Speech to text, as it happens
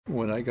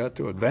when I got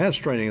to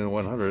advanced training in the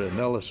 100 at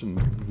Nellis in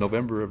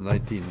November of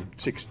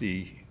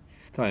 1960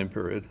 time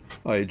period,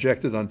 I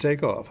ejected on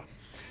takeoff.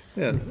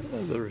 And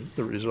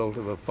the result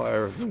of a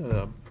fire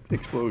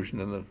explosion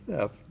in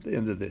the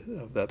end of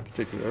that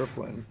particular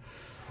airplane.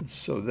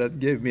 So that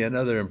gave me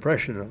another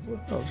impression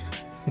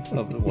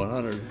of the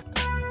 100.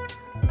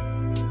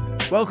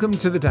 Welcome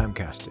to the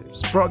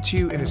Damcasters, brought to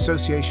you in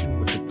association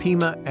with the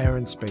Pima Air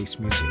and Space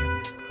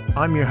Museum.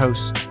 I'm your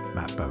host,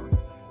 Matt Bone.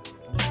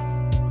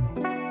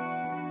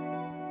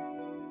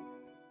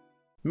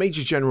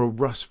 Major General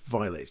Russ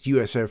Violett,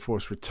 US Air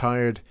Force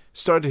retired,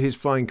 started his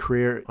flying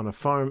career on a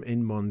farm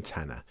in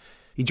Montana.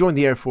 He joined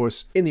the Air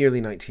Force in the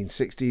early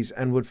 1960s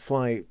and would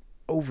fly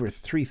over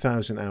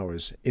 3,000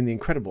 hours in the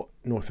incredible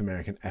North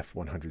American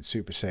F-100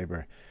 Super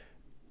Sabre.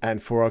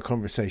 And for our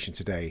conversation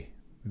today,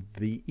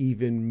 the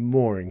even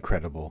more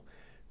incredible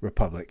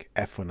Republic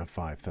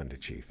F-105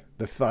 Thunderchief,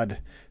 the Thud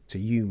to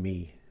you,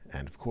 me,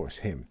 and of course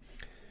him.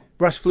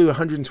 Russ flew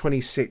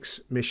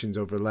 126 missions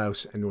over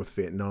Laos and North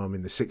Vietnam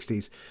in the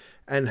 60s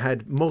and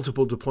had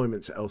multiple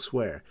deployments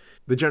elsewhere.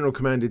 The general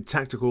commanded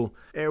tactical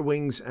air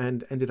wings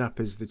and ended up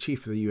as the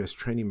chief of the US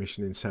training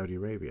mission in Saudi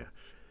Arabia.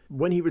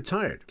 When he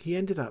retired, he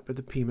ended up at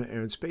the Pima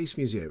Air and Space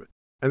Museum,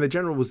 and the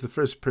general was the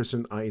first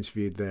person I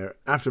interviewed there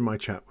after my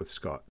chat with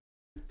Scott.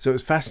 So it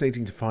was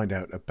fascinating to find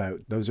out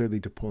about those early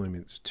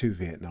deployments to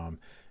Vietnam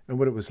and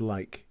what it was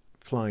like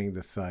flying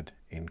the Thud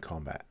in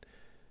combat.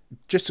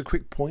 Just a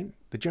quick point,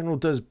 the general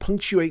does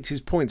punctuate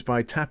his points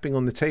by tapping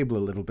on the table a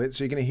little bit,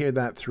 so you're going to hear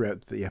that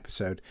throughout the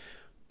episode.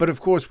 But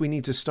of course we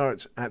need to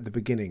start at the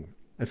beginning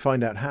and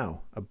find out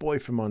how a boy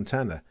from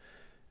Montana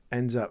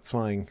ends up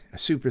flying a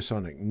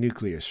supersonic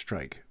nuclear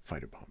strike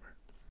fighter bomber.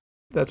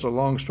 That's a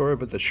long story,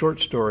 but the short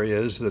story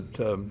is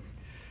that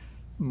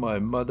my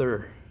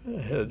mother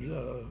had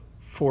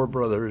 4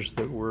 brothers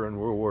that were in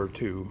World War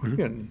II,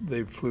 and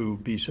they flew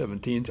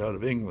B-17s out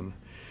of England.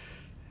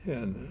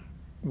 And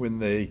when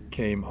they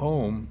came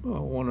home,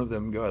 one of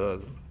them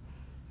got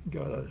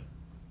an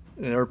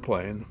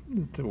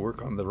airplane to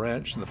work on the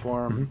ranch and the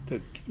farm,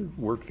 to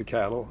work the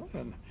cattle.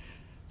 And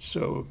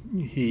so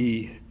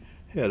he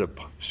had a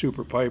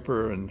Super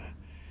Piper, and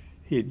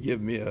he'd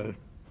give me a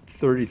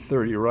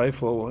 30-30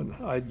 rifle, and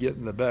I'd get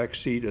in the back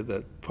seat of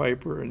that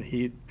Piper, and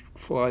he'd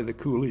fly the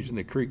coulees and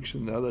the creeks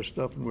and the other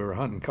stuff, and we were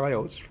hunting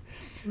coyotes.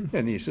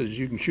 And he says,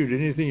 you can shoot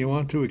anything you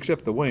want to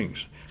except the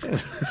wings.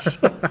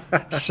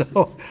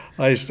 So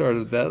I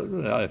started that,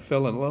 and I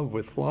fell in love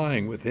with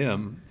flying with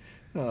him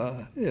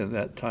in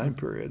that time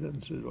period,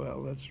 and said,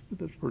 well, that's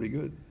pretty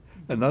good.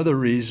 Another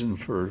reason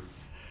for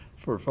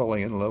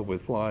falling in love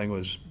with flying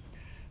was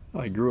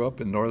I grew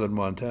up in northern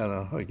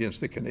Montana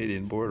against the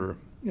Canadian border.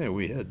 You know,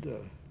 we had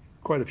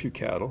quite a few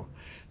cattle,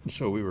 and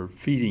so we were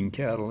feeding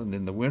cattle, and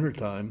in the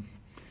wintertime,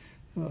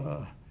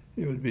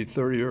 it would be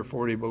 30 or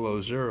 40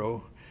 below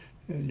zero,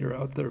 and you're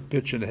out there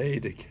pitching hay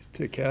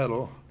to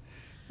cattle,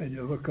 and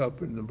you look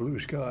up in the blue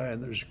sky,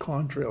 and there's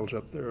contrails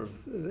up there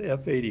of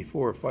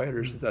F-84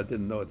 fighters that I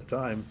didn't know at the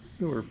time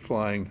who were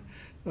flying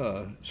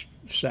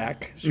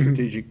SAC,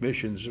 strategic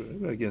missions,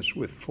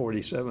 with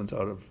 47s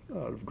out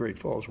of Great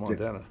Falls,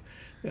 Montana.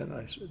 Yeah. And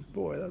I said,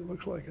 boy, that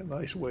looks like a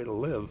nice way to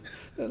live.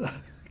 And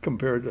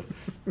compared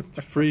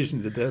to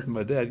freezing to death,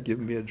 my dad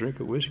giving me a drink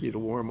of whiskey to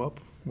warm up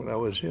when I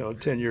was,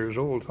 10 years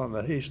old on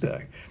the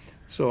haystack.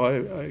 So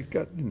I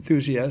got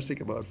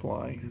enthusiastic about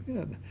flying,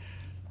 and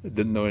I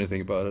didn't know anything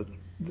about it.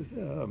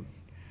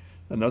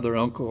 Another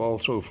uncle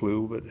also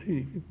flew, but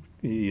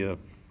he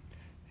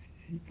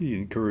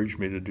encouraged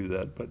me to do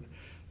that. But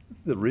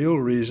the real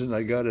reason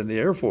I got in the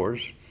Air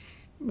Force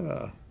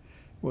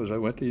was I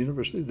went to the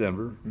University of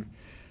Denver.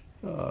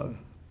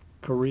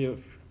 Korea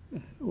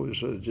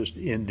was just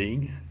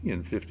ending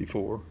in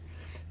 '54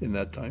 in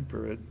that time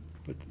period,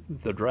 but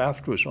the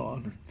draft was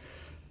on,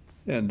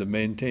 and to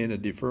maintain a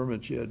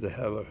deferment you had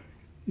to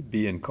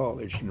be in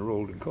college,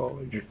 enrolled in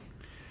college.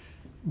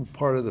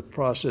 Part of the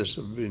process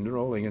of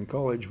enrolling in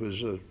college was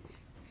to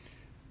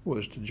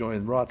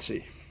join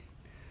ROTC.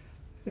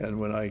 And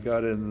when I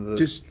got in the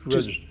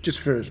just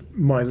for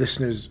my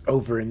listeners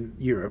over in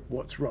Europe,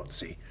 what's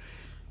ROTC?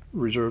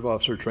 Reserve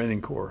Officer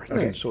Training Corps.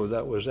 Okay. And so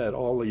that was at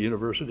all the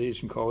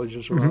universities and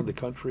colleges around the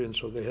country, and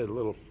so they had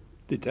little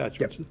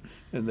detachments. Yep.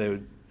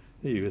 And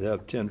you would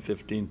have 10,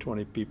 15,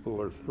 20 people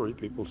or 30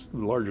 people.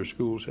 Larger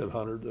schools had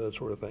 100, that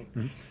sort of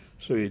thing.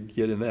 So you'd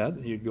get in that,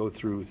 and you'd go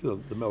through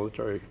the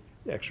military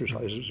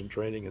exercises and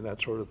training and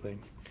that sort of thing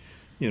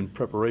in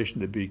preparation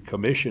to be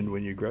commissioned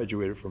when you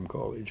graduated from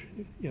college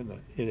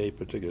in a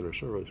particular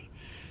service.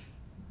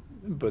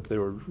 But there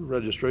were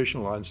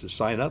registration lines to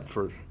sign up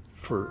for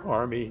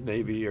Army,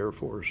 Navy, Air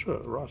Force,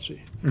 ROTC.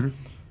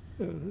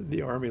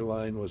 The Army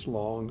line was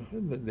long,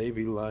 and the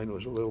Navy line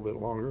was a little bit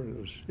longer,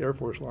 and the Air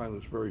Force line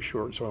was very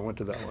short, so I went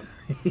to that one.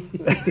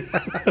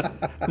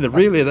 And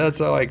really, that's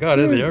how I got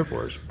in the Air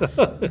Force.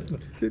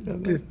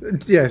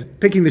 Yeah,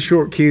 picking the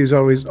short queue is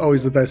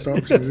always the best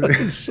option, isn't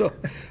it? So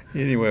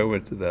anyway, I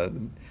went to that,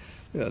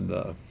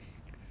 and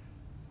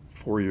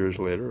 4 years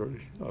later,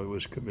 I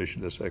was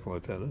commissioned as second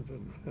lieutenant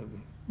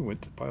and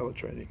went to pilot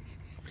training.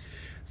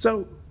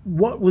 So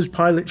What was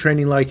pilot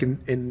training like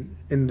in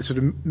the sort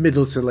of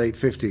middle to late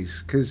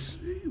 50s? Because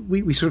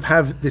we sort of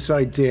have this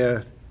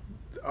idea,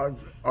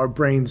 our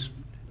brains,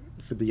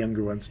 for the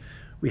younger ones,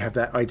 we have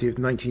that idea of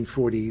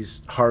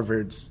 1940s,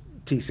 Harvard's,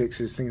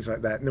 T6s, things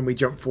like that. And then we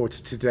jump forward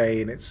to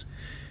today and it's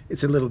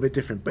a little bit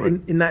different. But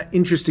in that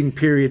interesting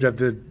period of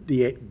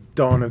the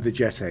dawn of the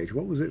jet age,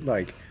 what was it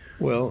like?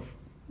 Well,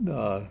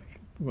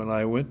 when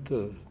I went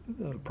to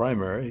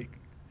primary,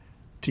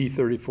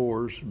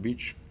 T-34s,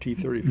 Beech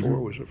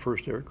T-34 was the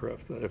first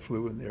aircraft that I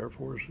flew in the Air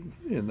Force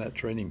in that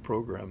training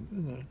program.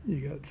 And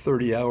you got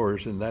 30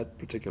 hours in that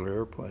particular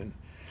airplane.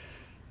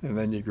 And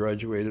then you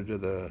graduated to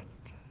the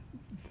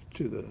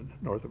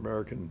North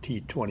American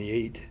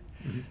T-28,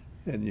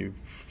 and you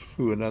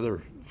flew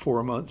another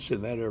 4 months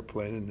in that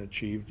airplane and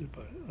achieved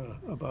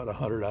about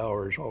 100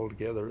 hours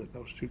altogether in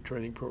those two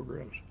training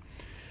programs.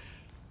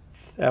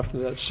 After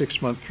that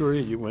 6-month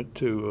period, you went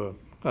to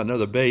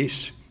another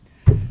base,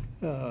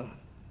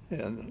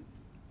 and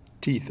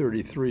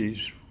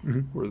T-33s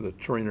were the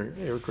trainer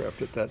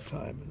aircraft at that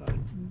time. And I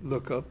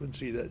look up and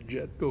see that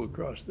jet go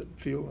across the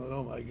field, and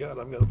oh my God,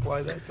 I'm going to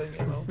fly that thing,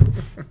 you know.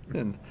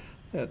 And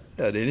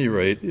at any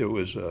rate, it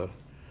was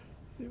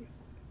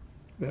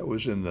that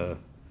was in the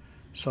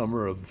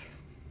summer of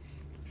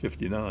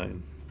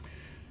 '59,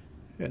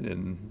 and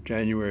in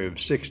January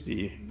of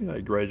 '60, I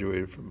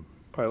graduated from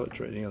pilot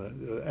training.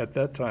 And at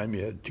that time,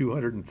 you had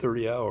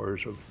 230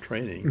 hours of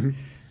training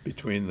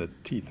between the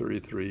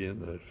T-33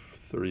 and the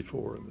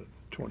 34 and the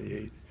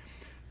 28,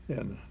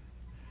 and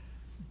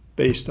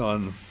based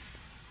on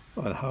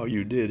how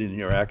you did in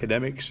your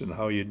academics and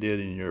how you did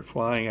in your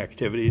flying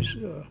activities,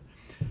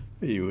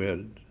 you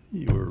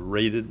were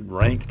rated and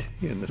ranked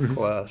in the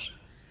class.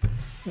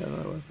 And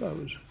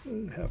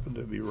I happened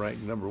to be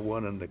ranked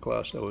 #1 in the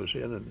class I was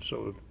in, and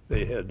so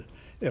they had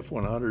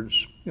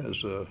F-100s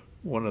as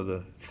one of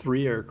the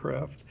 3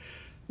 aircraft,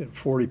 and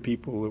 40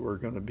 people that were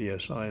going to be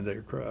assigned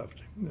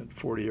aircraft, and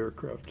 40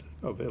 aircraft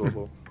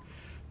available.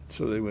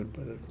 So they went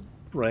by the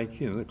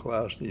rank in the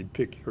class, and you'd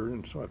pick your,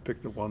 and so I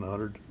picked a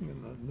 100,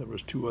 and there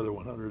was 2 other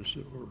 100s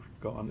that were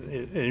gone.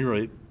 At any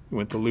rate,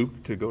 went to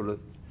Luke to go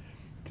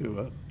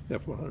to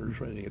F-100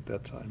 training at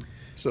that time.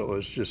 So it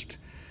was just,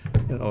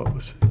 you know,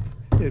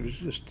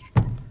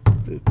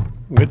 it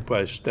went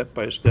by step,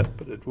 but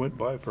it went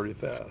by pretty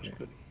fast. Yeah.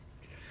 But.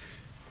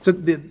 So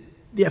the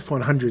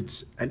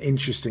F-100's an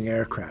interesting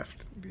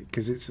aircraft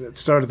because it's the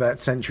start of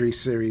that Century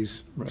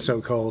Series, right,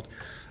 so-called.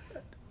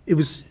 It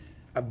was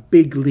a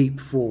big leap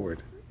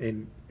forward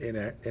in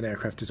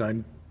aircraft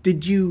design.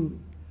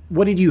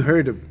 What had you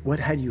heard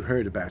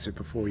about it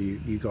before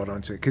you got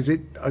onto it? Because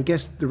I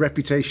guess the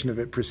reputation of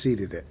it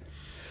preceded it.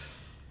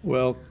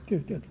 Well,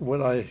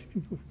 what I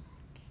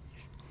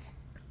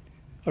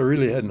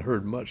really hadn't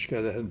heard much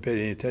because I hadn't paid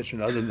any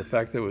attention other than the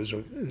fact that it was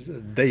a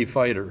day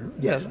fighter.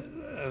 Yes.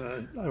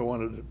 And I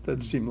wanted,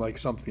 that seemed like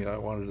something I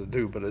wanted to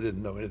do, but I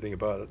didn't know anything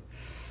about it.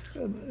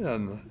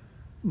 And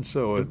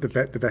so the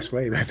best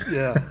way then.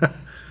 Yeah.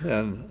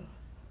 And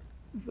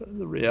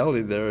the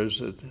reality there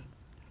is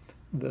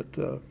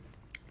that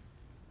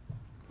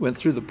went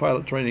through the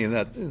pilot training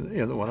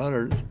in the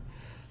 100.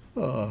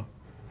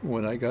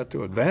 When I got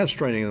to advanced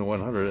training in the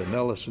 100 at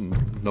Nellis in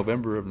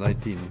November of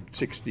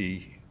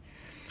 1960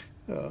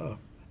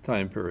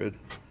 time period,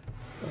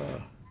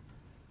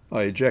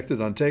 I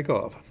ejected on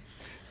takeoff,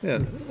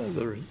 and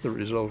the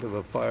result of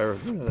a fire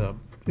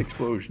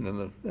explosion in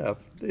the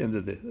aft end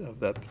of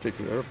that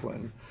particular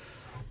airplane.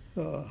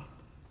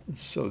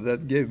 So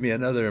that gave me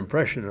another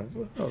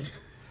impression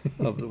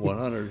of the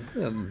 100,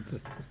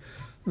 and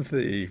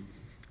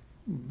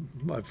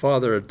my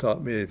father had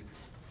taught me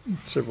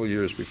several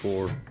years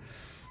before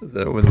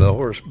that when the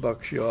horse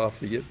bucks you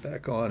off, you get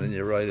back on and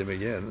you ride him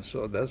again.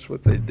 So that's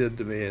what they did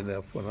to me in the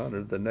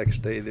F-100. The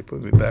next day they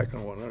put me back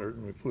on 100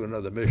 and we flew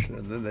another mission,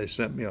 and then they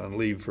sent me on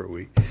leave for a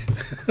week.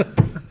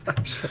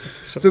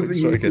 so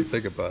I could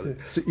think about it.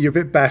 So you're a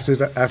bit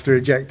battered after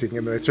ejecting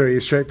and they throw you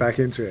straight back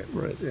into it.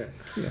 Right. Yeah.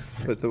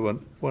 But the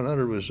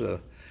 100 was a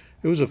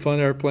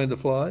fun airplane to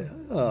fly.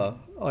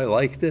 I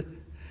liked it.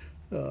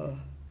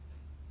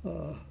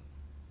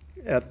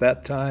 At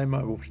that time,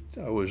 I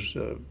was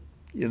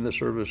in the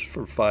service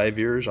for 5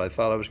 years. I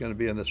thought I was going to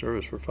be in the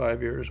service for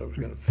 5 years. I was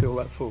going to fill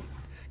that full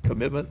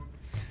commitment,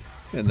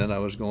 and then I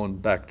was going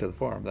back to the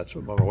farm. That's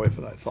what my wife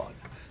and I thought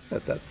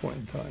at that point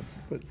in time.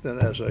 But then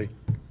as I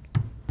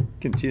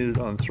continued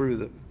on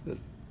through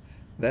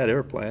that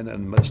airplane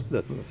and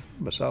the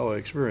Misawa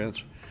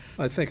experience,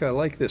 I think I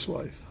like this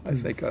life. I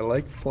think I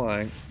like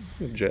flying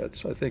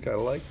jets. I think I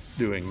like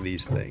doing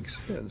these things.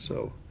 And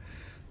so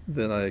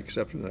then I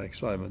accepted an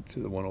assignment to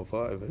the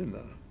 105 in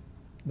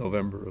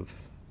November of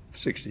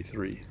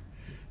 '63.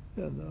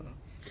 And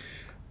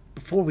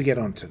before we get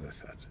on to the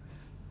Thud,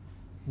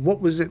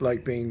 what was it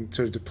like being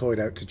sort of deployed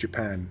out to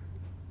Japan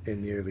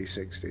in the early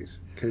 '60s?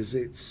 Because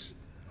it's,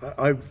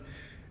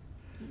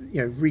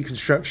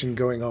 reconstruction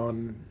going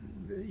on,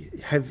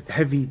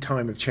 heavy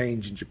time of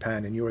change in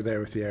Japan, and you were there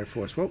with the Air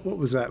Force. What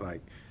was that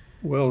like?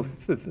 Well,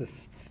 the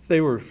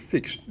they were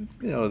fixed.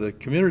 The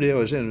community I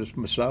was in was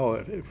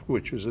Misawa,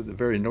 which was at the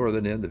very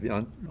northern end of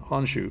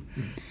Honshu,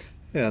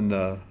 and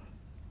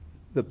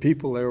the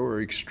people there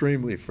were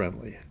extremely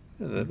friendly.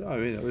 And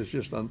it was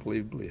just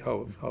unbelievably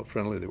how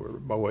friendly they were.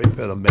 My wife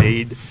had a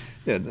maid,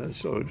 and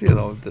so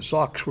the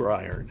socks were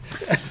ironed,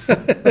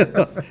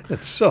 and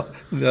so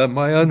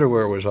my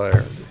underwear was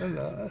ironed,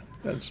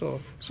 and so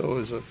it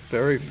was a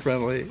very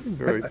friendly,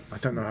 very. I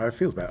don't know how I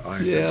feel about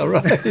iron. Yeah,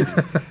 right.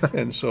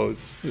 And so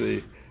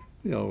we'd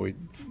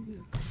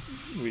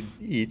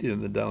eat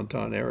in the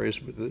downtown areas,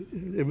 but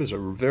it was a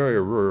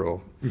very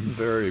rural,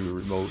 very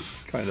remote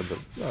kind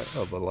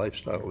of a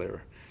lifestyle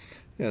there.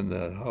 And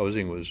the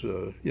housing was,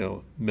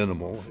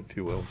 minimal, if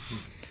you will,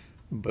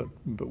 but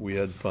we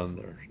had fun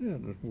there,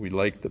 and we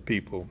liked the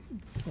people,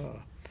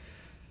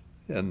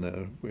 and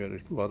we had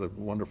a lot of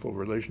wonderful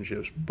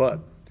relationships.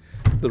 But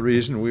the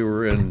reason we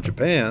were in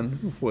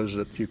Japan was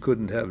that you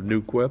couldn't have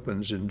nuke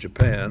weapons in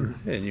Japan,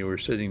 and you were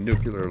sitting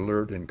nuclear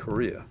alert in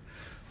Korea.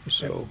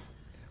 So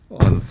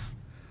on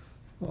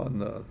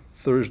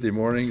Thursday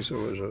mornings, there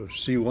was a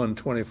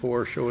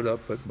C-124 showed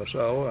up at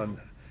Misawa,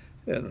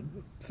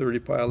 and 30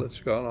 pilots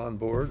got on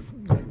board,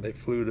 and they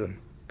flew to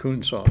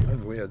Kunsong,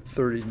 and we had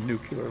 30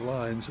 nuclear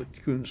lines at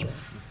Kunsong.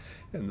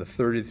 And the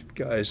 30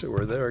 guys that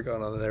were there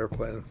got on an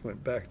airplane and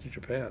went back to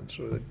Japan.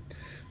 So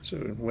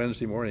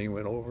Wednesday morning you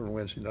went over, and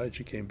Wednesday night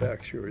you came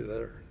back, so you were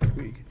there a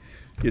week.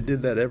 You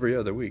did that every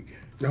other week.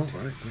 Oh,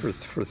 right.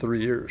 For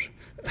 3 years.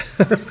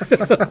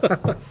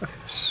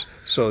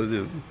 So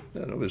and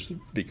it was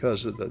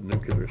because of the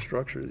nuclear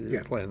structure that you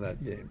were playing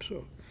that game.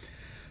 So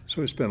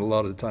we spent a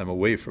lot of time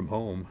away from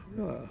home,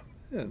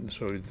 and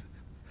so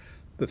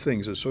the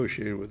things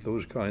associated with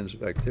those kinds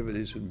of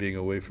activities and being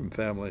away from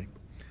family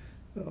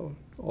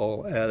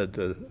all added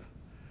to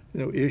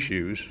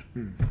issues.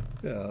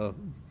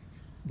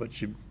 But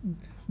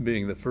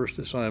being the first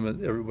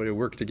assignment, everybody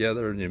worked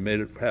together and you made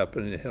it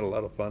happen, and you had a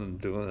lot of fun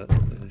doing it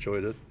and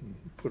enjoyed it, and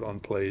put on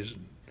plays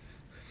and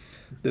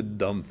did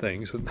dumb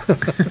things and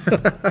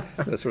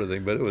that sort of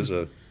thing. But it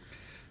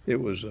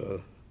was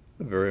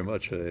very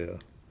much a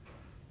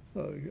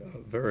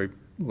very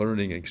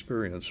learning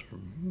experience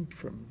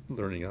from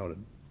learning how to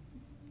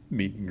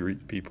meet and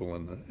greet people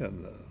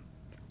and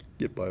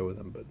get by with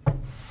them. But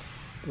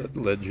that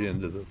led you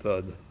into the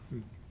Thud.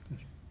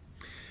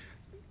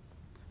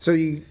 So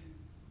you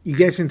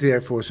get into the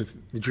Air Force with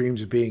the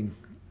dreams of being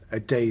a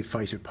day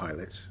fighter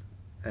pilot,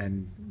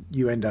 and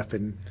you end up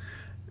in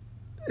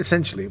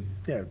essentially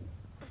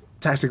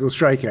tactical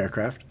strike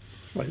aircraft.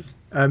 Right.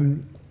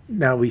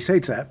 Now we say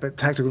to that, but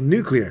tactical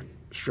nuclear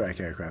strike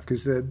aircraft,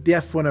 because the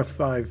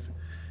F-105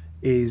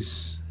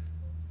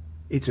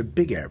 it's a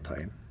big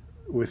airplane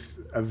with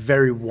a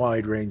very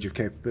wide range of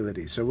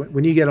capabilities. So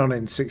when you get on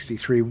in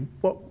 63,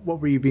 what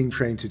were you being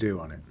trained to do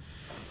on it?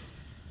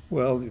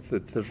 Well,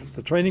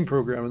 the training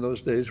program in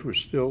those days was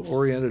still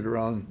oriented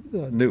around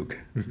nuke.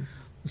 Mm-hmm.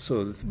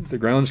 So the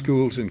ground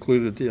schools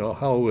included,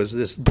 how was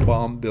this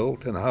bomb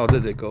built and how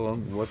did it go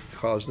and what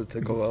caused it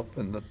to go up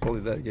and play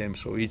that game.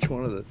 So each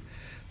one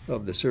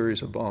of the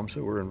series of bombs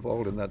that were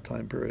involved in that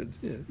time period,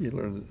 you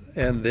learned,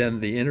 and then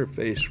the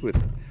interface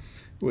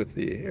with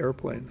the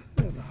airplane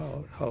and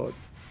how it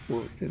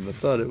worked. In the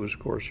Thud, it was, of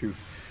course, you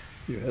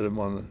had them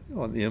on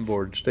the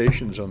inboard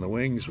stations on the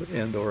wings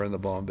and or in the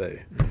bomb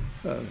bay,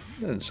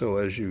 and so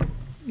as you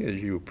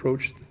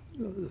approached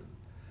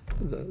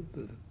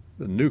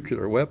the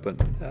nuclear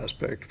weapon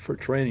aspect for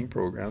training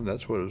program,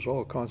 that's what it was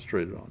all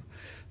concentrated on.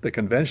 The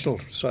conventional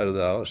side of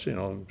the house,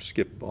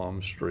 skip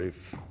bomb,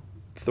 strafe,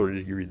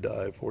 30-degree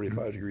dive,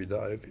 45-degree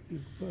dive,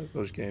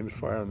 those games,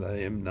 firing the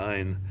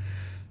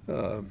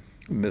M9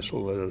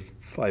 missile at a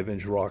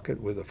 5-inch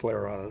rocket with a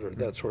flare on it, or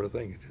that sort of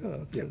thing,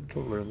 to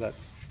learn that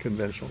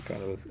conventional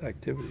kind of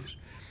activities.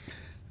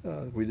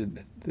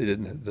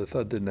 The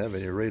Thud didn't have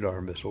any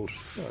radar missiles.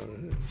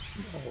 It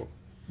was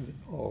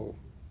all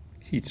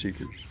heat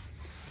seekers.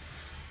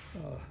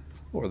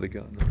 Or the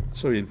gun.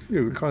 So you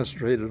were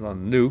concentrated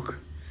on nuke.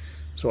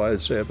 So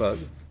I'd say about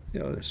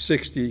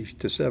 60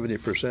 to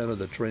 70% of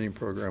the training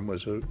program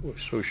was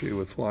associated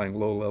with flying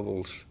low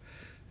levels,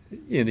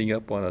 ending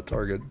up on a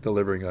target,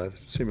 delivering a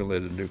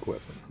simulated nuke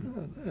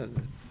weapon.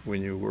 And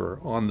when you were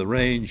on the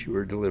range, you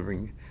were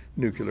delivering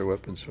nuclear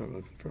weapons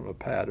from a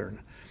pattern,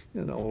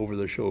 over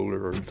the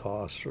shoulder or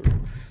toss or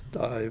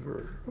dive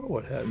or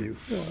what have you.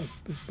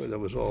 But it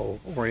was all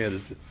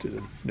oriented to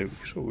the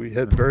nuke. So we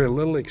had very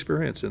little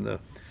experience in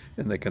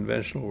the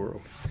conventional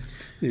world.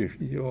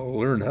 You all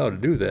learned how to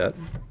do that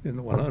in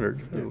the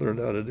 100. You learned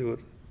how to do it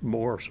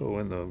more so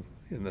in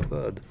the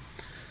Thud.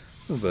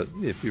 But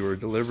if you were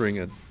delivering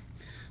it,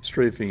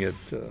 strafing at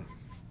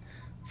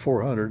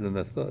 400 in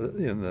the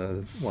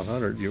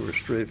 100, you were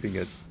strafing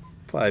at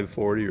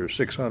 540 or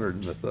 600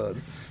 in the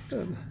Thud,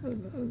 and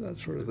that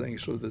sort of thing.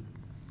 So the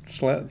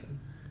slant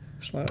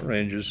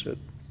ranges at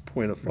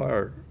point of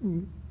fire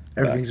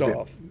everything's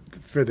off. A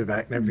bit further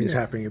back, and everything's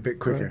happening a bit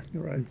quicker.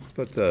 Right.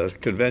 But the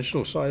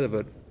conventional side of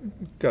it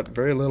got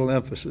very little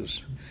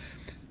emphasis,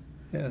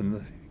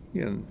 and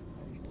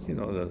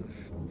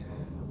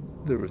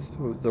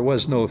there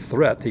was no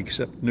threat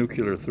except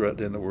nuclear threat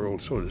in the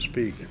world, so to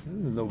speak.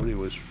 Nobody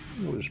was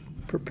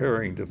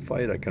preparing to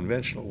fight a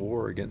conventional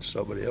war against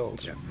somebody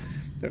else. Yeah.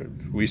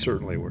 We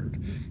certainly weren't,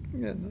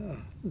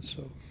 and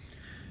so.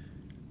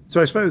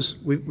 So I suppose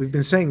we've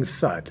been saying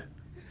Thud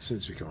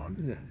since we come on.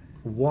 Yeah.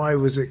 Why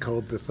was it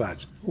called the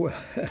Thud? Well,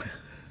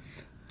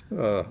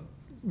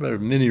 there are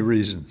many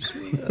reasons,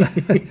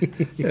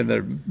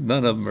 and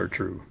none of them are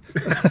true.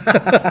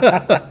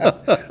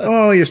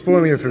 Oh, you're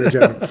spoiling it for the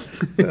joke.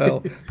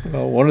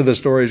 well, one of the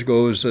stories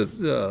goes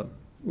that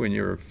when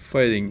you're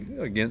fighting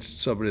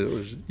against somebody that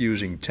was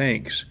using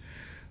tanks,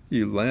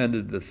 you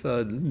landed the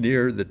Thud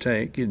near the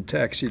tank and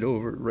taxied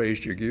over it,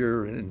 raised your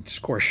gear, and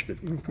squashed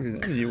it,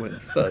 and you went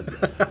Thud.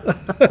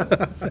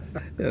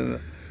 And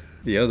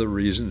the other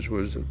reasons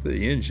was that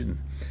the engine,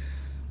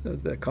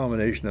 the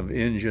combination of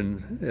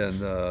engine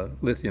and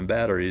lithium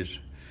batteries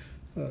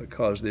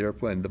caused the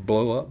airplane to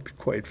blow up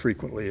quite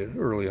frequently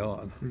early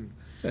on.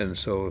 And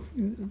so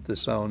the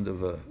sound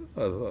of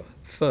a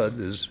thud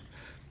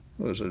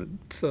was a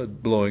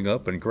thud blowing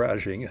up and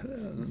crashing,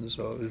 and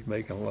so it was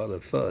making a lot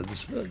of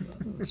thuds,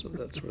 and so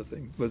that sort of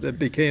thing. But it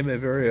became a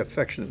very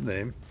affectionate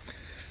name,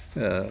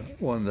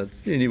 one that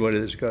anybody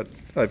that's got,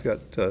 I've got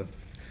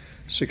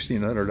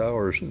 1,600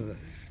 hours of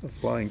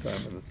flying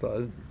time in the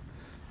Thud,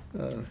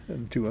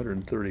 and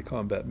 230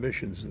 combat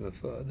missions in the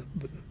Thud,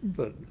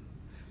 but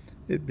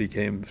it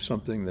became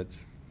something that,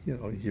 you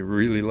know, you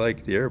really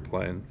like the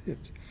airplane.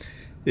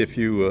 If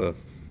you,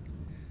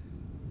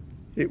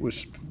 it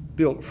was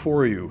built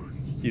for you.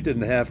 You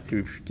didn't have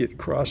to get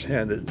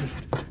cross-handed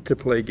to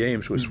play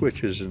games with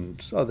switches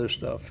and other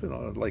stuff. You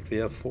know, like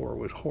the F-4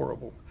 was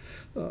horrible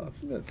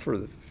for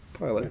the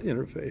pilot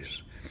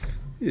interface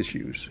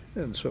issues,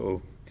 and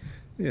so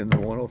in the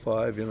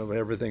 105, you know,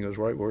 everything was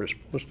right where it's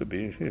supposed to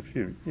be. If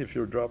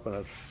you're dropping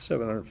a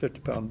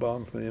 750-pound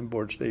bomb from the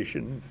inboard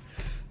station,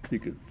 you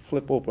could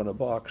flip open a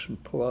box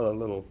and pull out a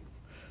little,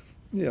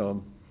 you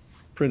know,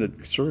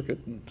 printed circuit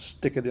and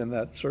stick it in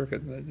that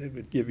circuit, and it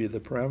would give you the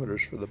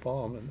parameters for the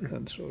bomb,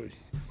 and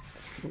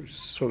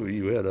so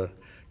you had a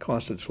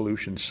constant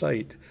solution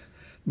site.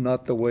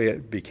 Not the way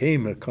it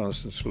became a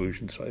constant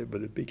solution site,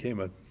 but it became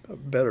a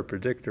better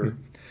predictor.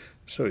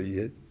 So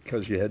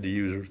because you had to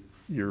use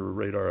your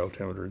radar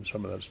altimeter and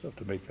some of that stuff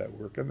to make that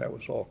work, and that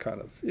was all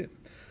kind of, you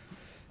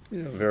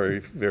know, very,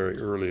 very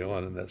early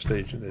on in that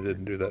stage, and they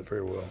didn't do that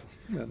very well.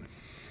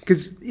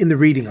 Because in the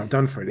reading I've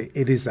done for it,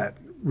 it is that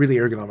really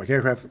ergonomic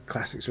aircraft,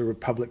 classic sort of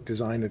Republic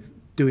design of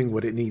doing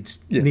what it needs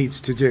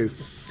to do.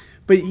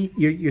 But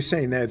you're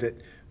saying now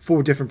that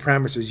 4 different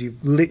parameters,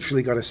 you've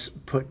literally got to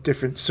put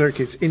different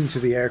circuits into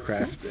the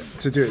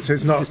aircraft to do it. So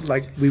it's not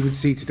like we would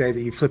see today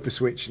that you flip a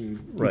switch and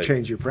you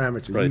change your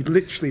parameter. Right. You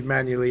literally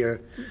manually are.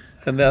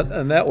 And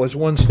that was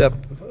one step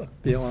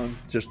beyond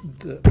just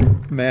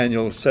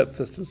manual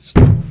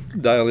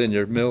dial in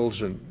your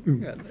mills and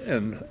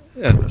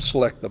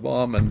select the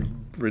bomb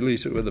and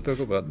release it with a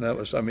pickle button.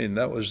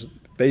 That was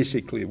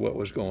basically what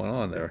was going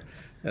on there.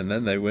 And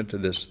then they went to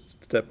this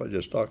step I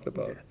just talked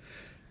about.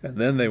 And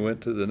then they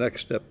went to the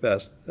next step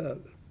past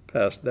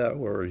that,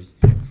 where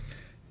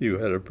you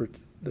had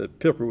the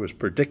pipper was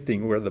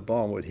predicting where the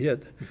bomb would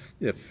hit,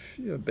 if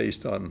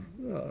based on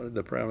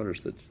the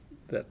parameters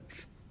that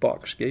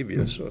box gave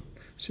you. So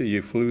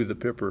you flew the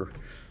pipper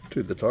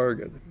to the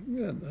target,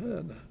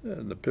 and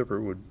the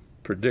pipper would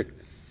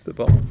predict the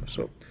bomb.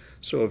 So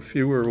if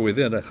you were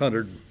within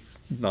 100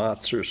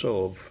 knots or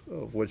so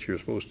of what you're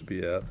supposed to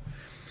be at,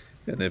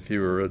 and if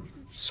you were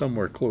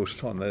somewhere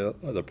close on the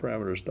other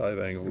parameters, dive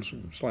angles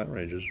and slant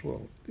ranges,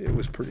 well, it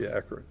was pretty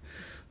accurate.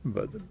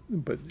 But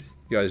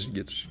guys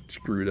get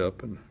screwed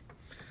up, and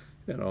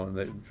and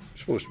they're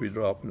supposed to be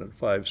dropping at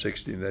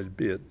 560, and they'd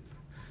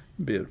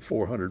be at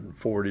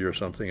 440 or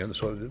something, and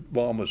so the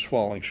bomb was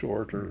falling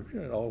short, or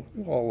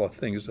all the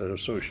things that are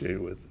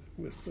associated with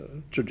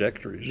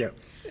trajectories,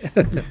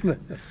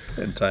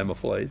 and time of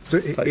flight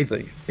type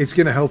thing. It's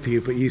going to help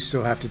you, but you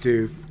still have to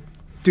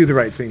do the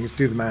right things,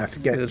 do the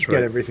math, get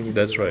everything into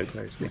That's the right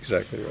right. place.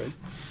 Exactly right.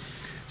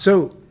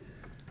 So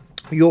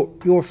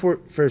your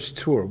first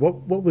tour,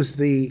 what was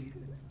the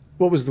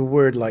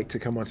word like to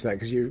come onto that?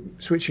 Because you're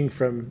switching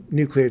from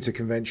nuclear to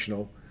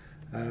conventional.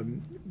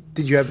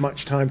 Did you have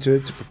much time to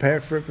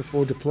prepare for it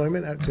before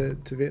deployment out to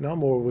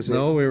Vietnam, or was it?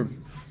 No,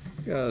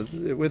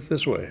 it went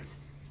this way.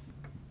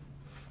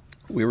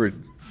 We were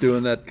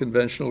doing that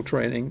conventional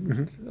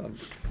training,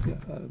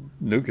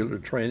 nuclear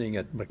training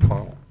at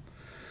McConnell.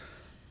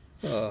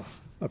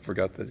 I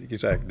forgot the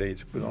exact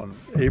date, but on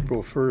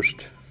April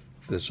 1st,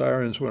 the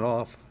sirens went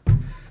off.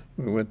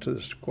 We went to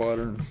the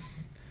squadron.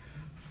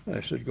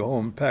 I said, go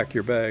home, pack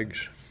your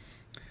bags.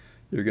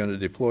 You're going to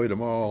deploy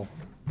tomorrow.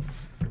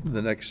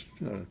 The next,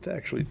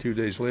 actually 2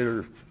 days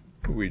later,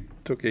 we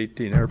took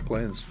 18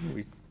 airplanes.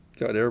 We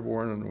got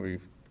airborne and we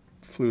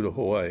flew to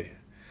Hawaii.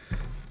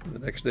 The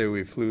next day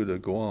we flew to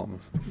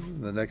Guam.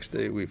 The next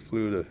day we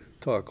flew to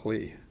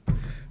Takhli.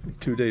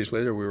 2 days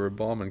later we were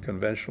bombing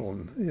conventional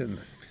in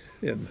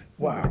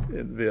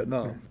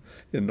Vietnam,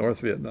 in North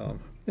Vietnam.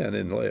 and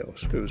in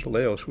Laos.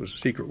 Laos was a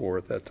secret war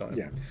at that time.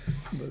 Yeah.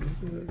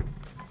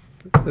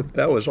 But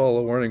that was all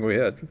the warning we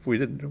had. We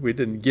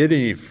didn't get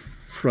any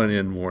front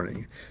end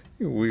warning.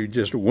 We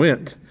just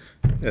went,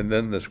 and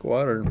then the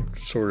squadron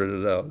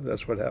sorted it out.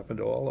 That's what happened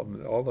to all of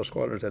them. All the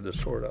squadrons had to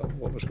sort out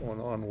what was going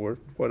on,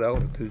 what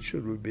altitude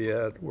should we be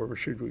at, where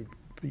should we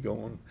be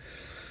going,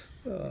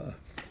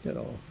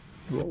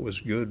 what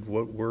was good,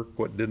 what worked,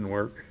 what didn't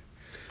work,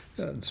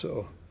 and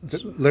so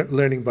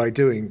learning by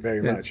doing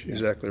very much.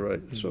 Exactly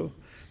right. So,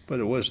 but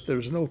there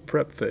was no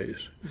prep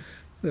phase.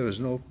 There was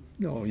no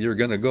you're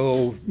going to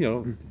go.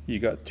 You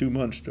got 2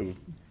 months to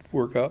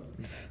work up.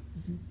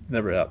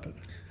 Never happened.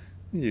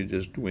 You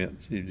just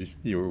went.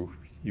 You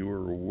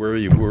were where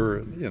you were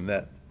in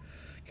that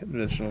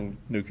conventional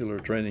nuclear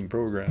training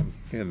program.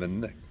 And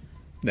the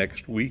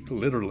next week,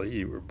 literally,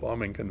 you were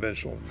bombing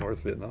conventional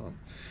North Vietnam.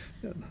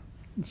 And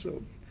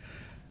so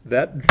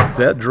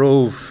that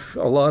drove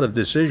a lot of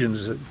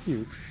decisions that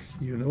you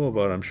know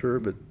about, I'm sure.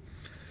 But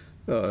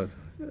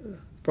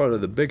probably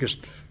the biggest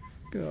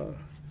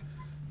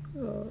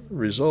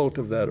result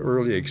of that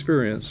early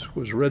experience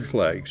was red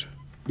flags.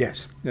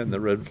 Yes. And the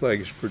red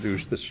flags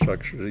produced the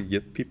structure to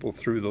get people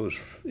through those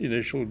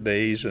initial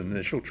days and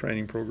initial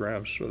training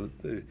programs, so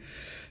that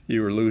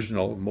you were losing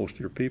most of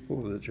your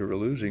people that you were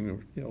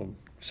losing.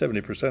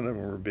 70% of them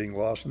were being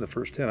lost in the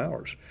first 10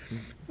 hours,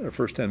 or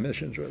first 10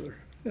 missions rather.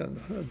 And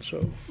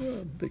so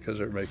because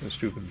they were making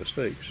stupid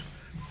mistakes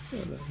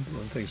and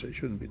doing things they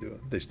shouldn't be doing.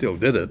 They still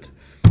did it,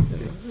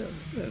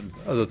 and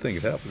other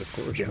things happened, of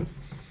course. Yeah.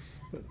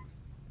 But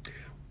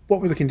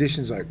what were the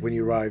conditions like when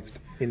you arrived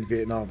in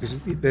Vietnam?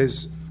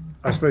 Because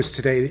I suppose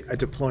today a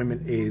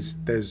deployment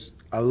there's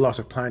a lot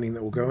of planning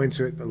that will go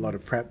into it, a lot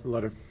of prep, a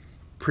lot of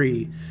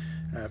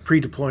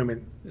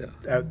pre-deployment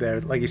out there.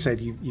 Like you said,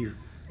 you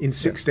in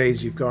 6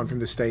 days you've gone from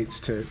the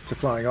States to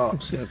flying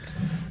ops. Yeah.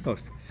 I'll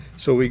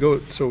just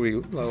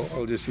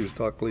use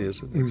Takhli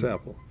as an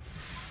example.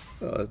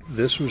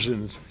 This was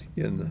in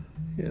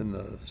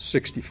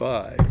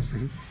 65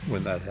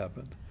 when that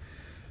happened.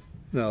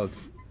 Now,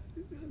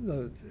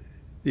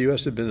 the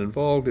U.S. had been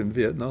involved in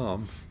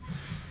Vietnam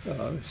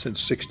since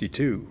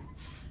 '62.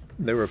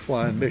 They were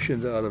flying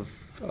missions out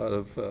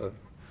of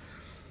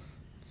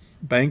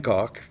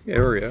Bangkok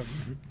area,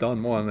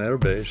 Don Muan Air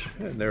Base,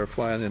 and they were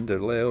flying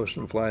into Laos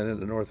and flying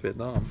into North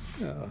Vietnam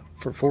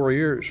for 4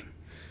 years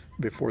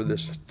before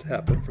this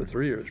happened, for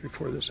 3 years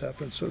before this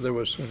happened. So there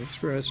was an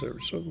experience there.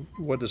 So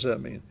what does that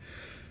mean?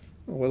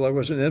 Well, there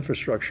was an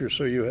infrastructure,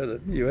 so you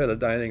had a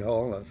dining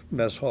hall, and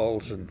mess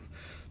halls, and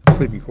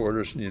sleeping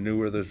quarters, and you knew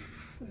where the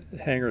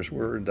hangars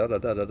were, and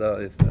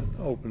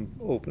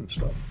open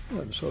stuff.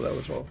 And so that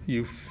was all.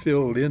 You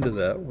filled into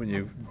that when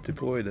you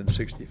deployed in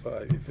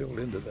 '65. You filled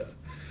into that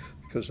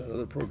because that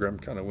other program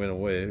kind of went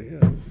away.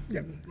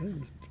 It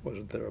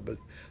wasn't there, but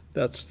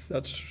that's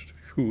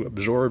who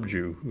absorbed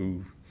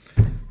you,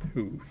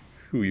 who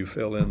you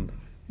fell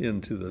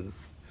into the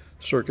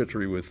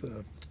circuitry with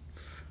the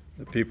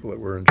people that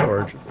were in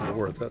charge of the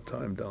war at that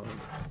time down in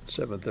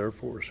 7th Air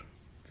Force,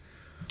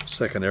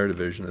 2nd Air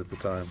Division at the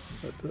time.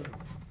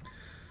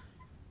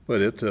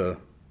 But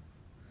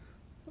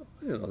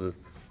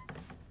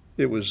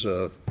it was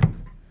the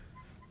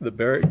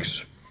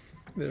barracks.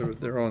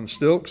 They're on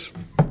stilts,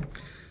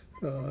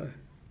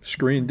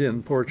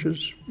 screened-in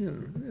porches.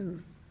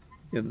 In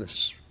the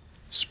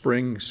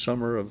spring,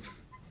 summer of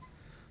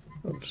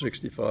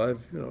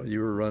 '65, you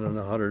were running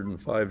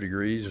 105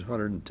 degrees,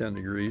 110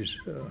 degrees,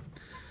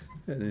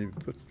 and you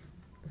put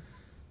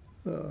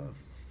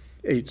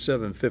 8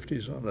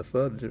 750s on a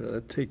Thud.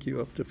 That'd take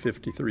you up to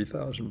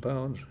 53,000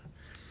 pounds.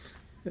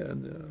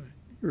 And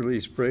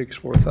release brakes,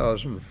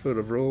 4,000 foot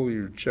of roll,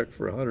 you'd check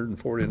for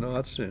 140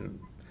 knots, and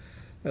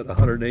at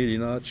 180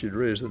 knots you'd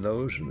raise the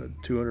nose, and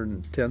at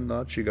 210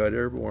 knots you got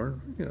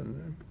airborne,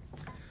 and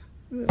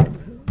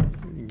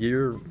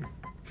gear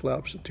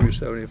flaps at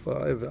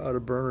 275, out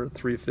of burner at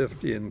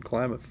 350, and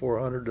climb at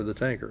 400 to the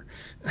tanker.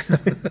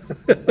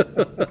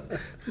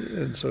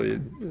 And so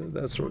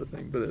that sort of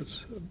thing, but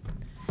it's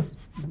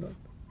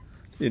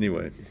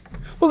anyway.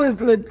 Well,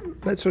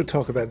 let's sort of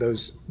talk about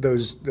those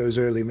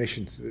early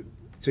missions.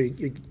 So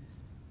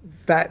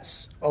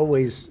that's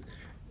always,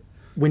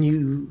 when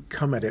you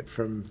come at it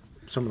from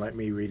someone like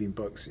me reading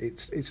books,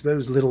 it's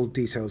those little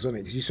details on it.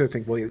 Because you sort of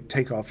think, well, you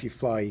take off, you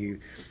fly, you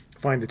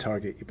find the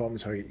target, you bomb the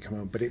target, you come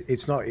home. But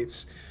it's not.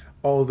 It's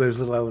all those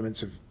little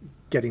elements of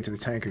getting to the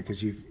tanker,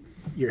 because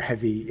you're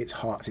heavy, it's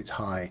hot, it's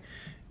high.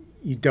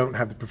 You don't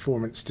have the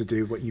performance to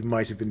do what you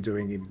might have been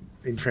doing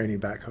in training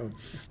back home.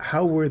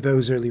 How were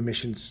those early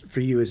missions for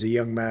you as a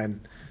young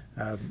man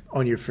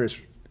on your first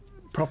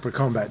proper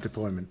combat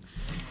deployment?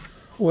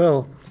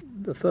 Well,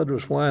 the Thud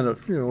was flying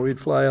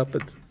we'd fly up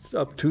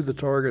to the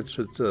targets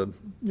at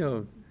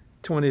 20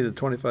 to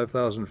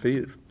 25,000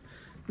 feet,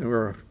 and we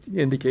were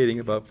indicating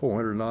about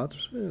 400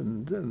 knots,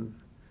 and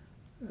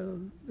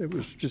it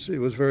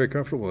was very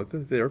comfortable.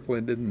 The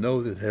airplane didn't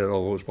know that it had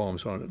all those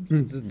bombs on it.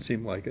 It didn't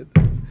seem like it.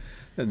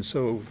 And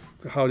so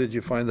how did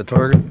you find the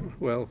target?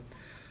 Well,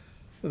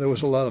 there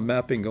was a lot of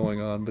mapping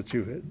going on, but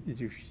you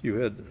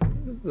had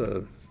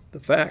the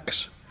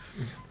facts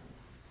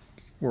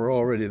were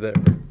already there,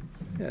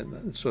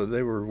 and so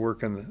they were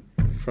working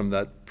from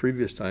that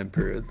previous time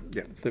period.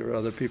 Yeah. There were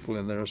other people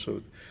in there,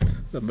 so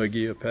the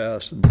Magia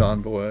Pass and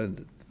Don Boy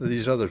and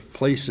these other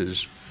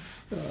places,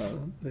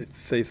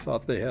 they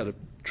thought they had a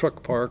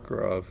truck park,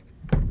 or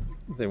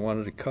they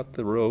wanted to cut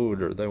the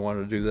road, or they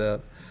wanted to do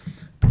that.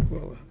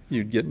 Well,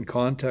 you'd get in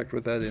contact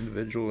with that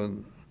individual,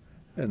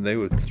 and they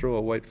would throw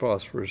a white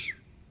phosphorus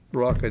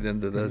rocket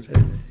into that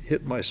and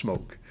hit my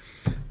smoke.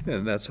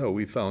 And that's how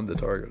we found the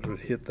target, would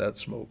hit that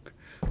smoke.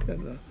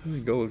 And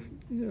go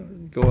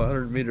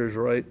 100 meters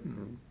right,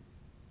 and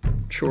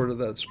short of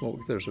that smoke,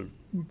 there's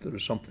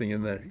something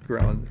in that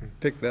ground.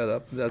 Pick that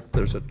up.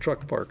 There's a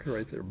truck park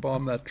right there.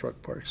 Bomb that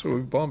truck park. So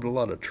we bombed a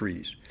lot of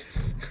trees.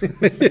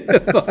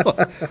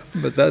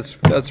 But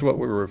that's what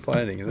we were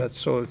finding. And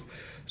it's the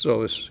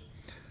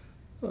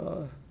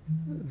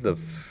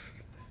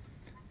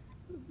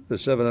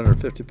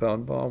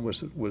 750-pound bomb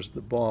was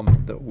the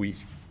bomb that we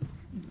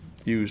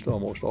used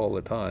almost all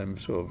the time.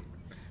 So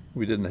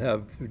we didn't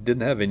have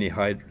any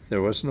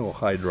there was no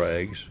high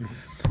drags,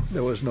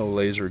 there was no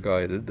laser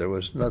guided, there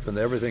was nothing.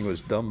 Everything was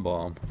dumb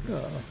bomb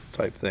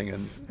type thing,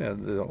 and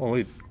the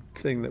only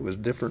thing that was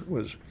different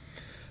was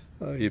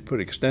you put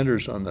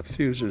extenders on the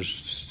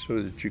fuses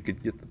so that you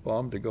could get the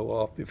bomb to go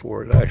off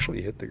before it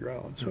actually hit the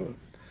ground.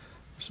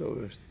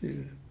 So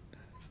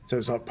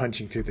it's not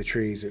punching through the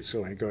trees; it's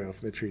sort of going off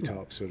the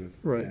treetop, sort of.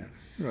 Right,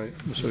 yeah. right.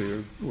 So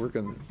you're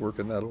working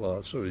that a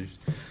lot. So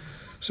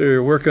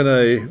you're working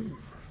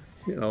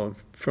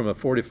from a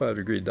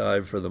 45-degree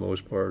dive for the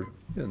most part,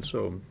 and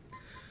so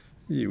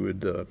you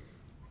would,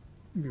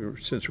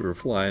 since we were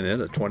flying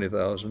in at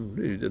 20,000,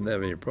 you didn't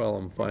have any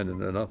problem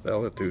finding enough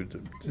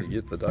altitude to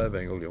get the dive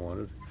angle you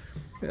wanted,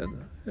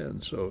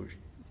 and so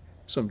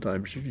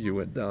sometimes you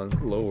went down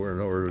lower in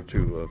order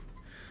to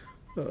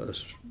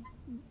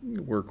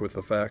work with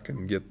the FAC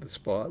and get the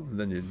spot, and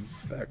then you'd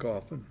back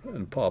off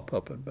and pop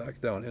up and back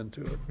down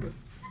into it. But,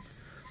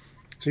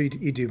 so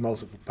you do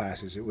multiple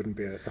passes. It wouldn't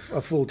be a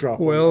full drop.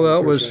 Well,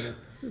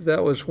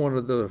 that was one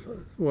of the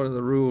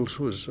rules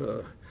was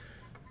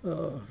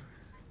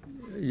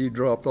you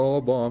dropped all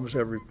bombs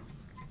on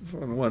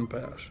one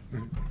pass,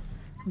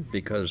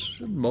 because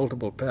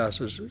multiple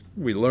passes,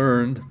 we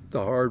learned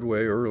the hard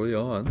way early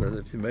on that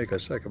if you make a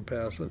second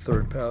pass and a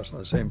third pass on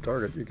the same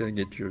target, you're going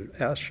to get your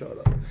ass shot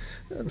up,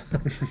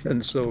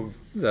 and so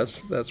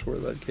that's where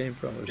that came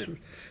from. Is,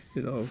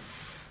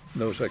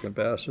 no second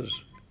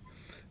passes.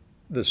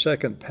 The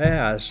second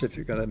pass, if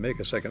you're going to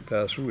make a second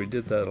pass, we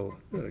did that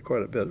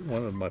quite a bit.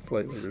 One of my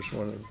flight leaders,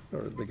 or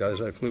the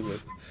guys I flew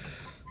with,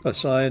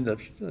 assigned that,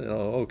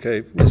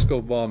 okay, let's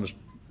go bombs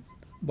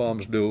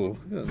duel,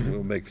 and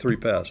we'll make 3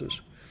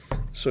 passes.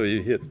 So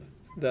you hit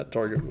that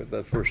target with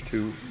that first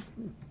 2,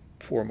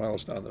 4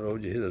 miles down the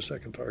road, you hit a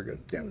second target.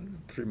 Yeah.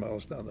 3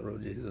 miles down the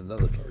road, you hit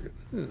another target.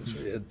 And so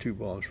you had 2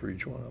 bombs for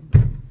each one of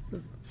them.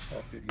 And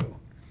off you go.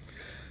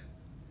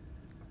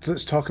 So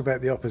let's talk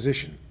about the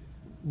opposition.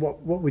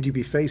 What would you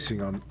be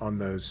facing on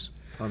those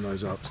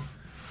ops?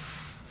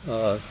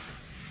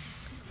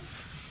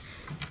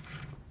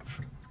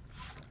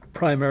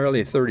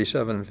 Primarily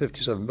 37 and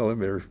 57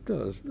 millimeter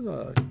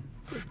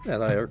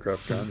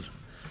anti-aircraft guns.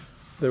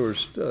 There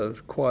was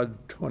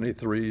quad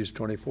 23s,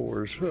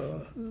 24s,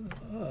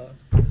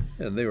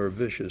 and they were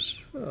vicious.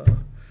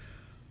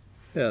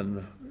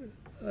 And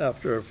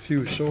after a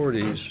few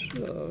sorties,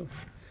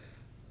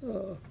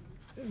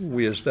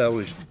 we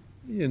established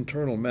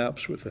internal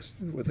maps with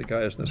the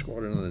guys in the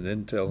squadron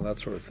and intel and that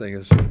sort of thing.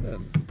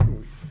 And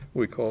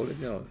we called it,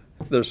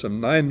 there's some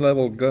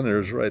 9-level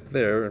gunners right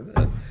there,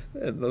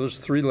 and those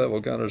 3-level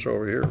gunners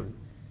over here.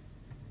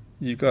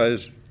 You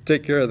guys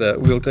take care of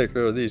that. We'll take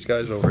care of these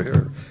guys over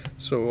here.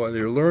 So while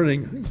you're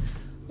learning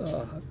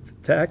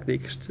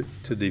tactics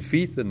to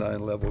defeat the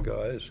 9-level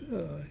guys,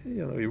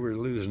 you were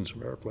losing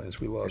some airplanes.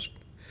 We lost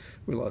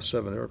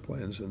 7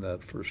 airplanes in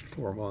that first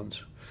 4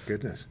 months.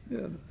 Goodness.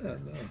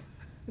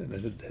 And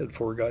it had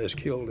 4 guys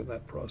killed in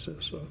that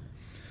process.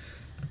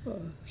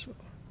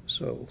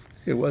 So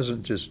it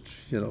wasn't just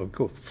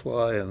go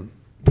fly and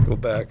go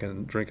back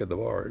and drink at the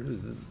bar.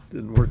 It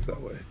didn't work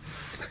that way.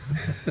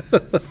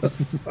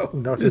 No,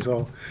 not at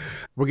all.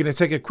 We're going to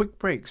take a quick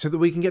break so that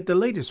we can get the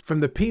latest from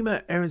the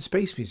Pima Air and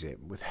Space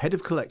Museum with Head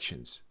of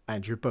Collections,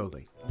 Andrew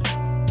Bowley.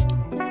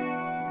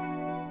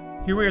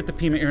 Here we are at the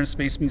Pima Air and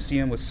Space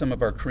Museum with some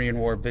of our Korean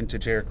War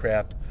vintage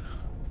aircraft.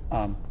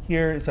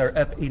 Here is our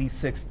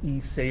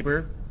F-86E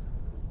Sabre,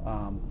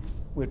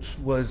 which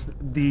was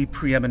the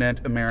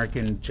preeminent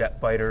American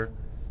jet fighter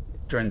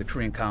during the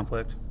Korean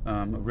conflict.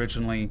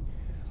 Originally,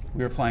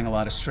 we were flying a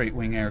lot of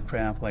straight-wing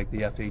aircraft like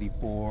the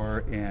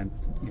F-84 and,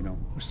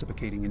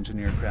 reciprocating engine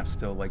aircraft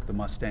still like the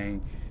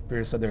Mustang,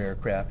 various other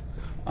aircraft.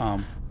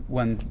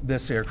 When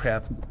this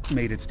aircraft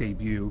made its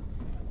debut,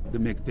 the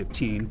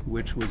MiG-15,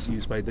 which was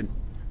used by the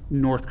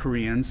North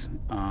Koreans,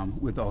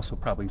 with also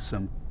probably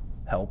some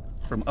help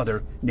from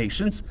other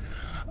nations.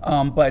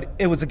 But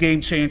it was a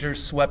game changer,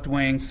 swept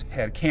wings,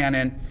 had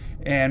cannon,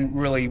 and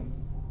really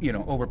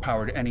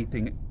overpowered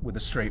anything with a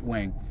straight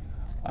wing.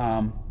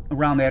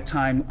 Around that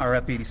time, our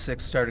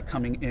F-86 started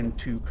coming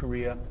into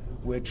Korea,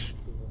 which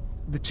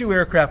the two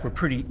aircraft were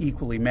pretty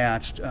equally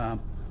matched.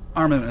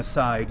 Armament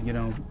aside,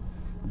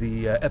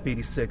 the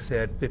F-86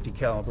 had 50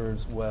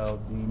 calibers, while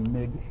the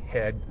MiG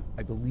had,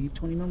 I believe,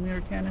 20 millimeter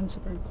cannons,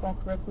 if I recall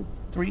correctly,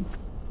 3.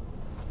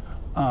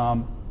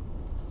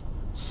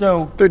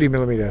 So 30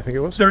 millimeter, I think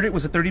it was. 30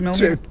 was it 30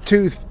 millimeter?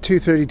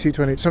 230,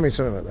 220,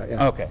 something like that.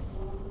 Yeah. Okay.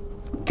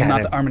 Cannon.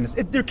 Not the armaments.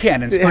 They're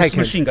cannons High versus cannons.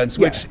 machine guns,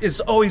 Yeah. which has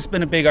always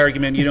been a big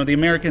argument. The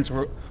Americans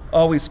were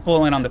always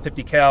full in on the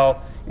 50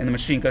 cal and the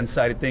machine gun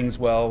side of things,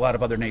 while a lot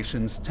of other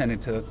nations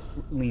tended to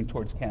lean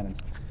towards cannons.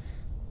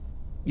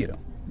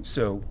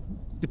 So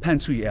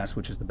depends who you ask,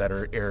 which is the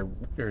better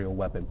aerial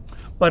weapon.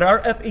 But our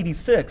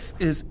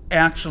F-86 is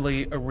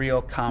actually a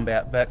real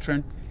combat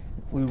veteran.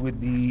 It flew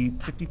with the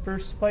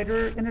 51st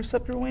Fighter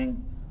Interceptor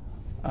Wing.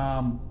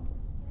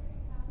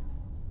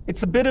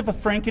 It's a bit of a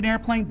Franken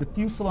airplane. The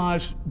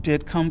fuselage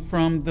did come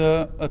from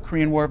a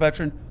Korean War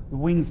veteran. The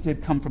wings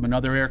did come from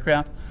another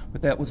aircraft,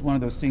 but that was one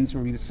of those things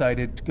where we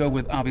decided to go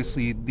with,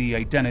 obviously, the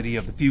identity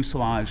of the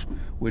fuselage,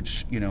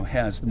 which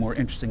has the more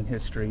interesting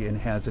history and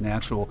has an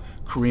actual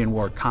Korean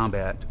War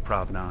combat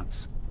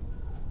provenance.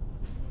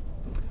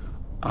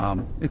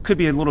 It could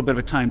be a little bit of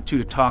a time, too,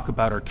 to talk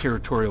about our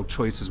curatorial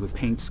choices with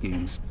paint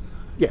schemes.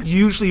 Yes.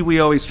 Usually we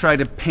always try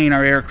to paint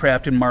our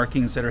aircraft in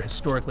markings that are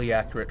historically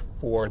accurate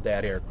for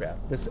that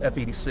aircraft. This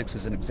F-86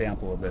 is an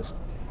example of this.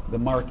 The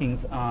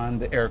markings on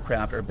the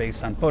aircraft are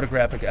based on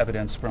photographic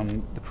evidence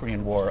from the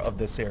Korean War of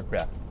this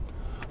aircraft.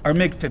 Our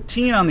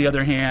MiG-15, on the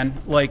other hand,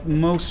 like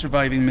most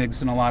surviving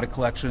MiGs in a lot of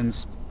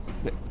collections,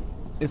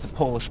 is a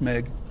Polish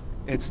MiG.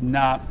 It's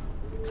not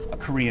a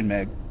Korean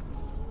MiG.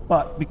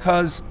 But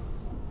because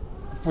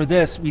for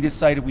this we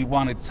decided we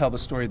wanted to tell the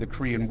story of the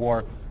Korean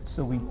War,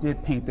 so we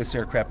did paint this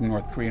aircraft in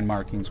North Korean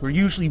markings, where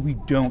usually we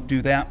don't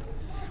do that.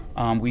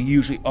 We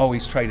usually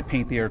always try to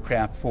paint the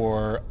aircraft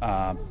for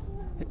the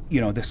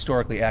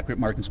historically accurate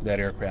markings for that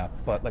aircraft.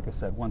 But like I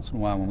said, once in a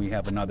while when we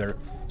have another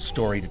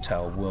story to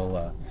tell,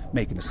 we'll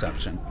make an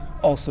exception.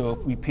 Also,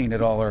 if we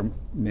painted all our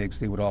MiGs,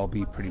 they would all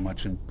be pretty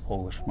much in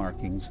Polish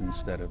markings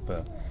instead of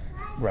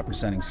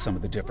representing some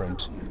of the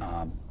different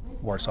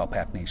Warsaw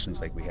Pact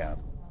nations like we have.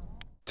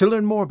 To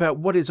learn more about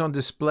what is on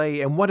display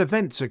and what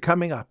events are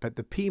coming up at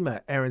the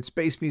Pima Air and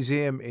Space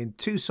Museum in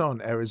Tucson,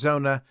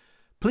 Arizona,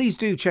 please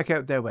do check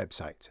out their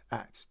website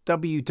at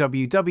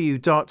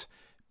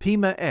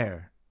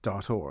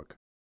www.pimaair.org.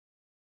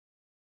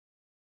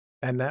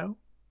 And now,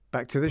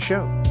 back to the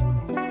show.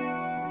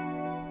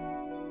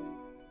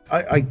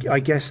 I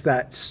guess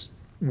that's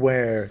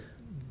where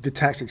the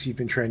tactics you've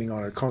been training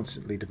on are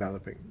constantly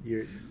developing.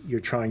 You're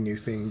trying new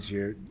things,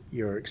 you're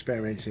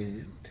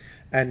experimenting.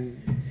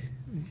 And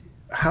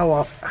how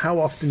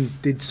often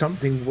did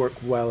something work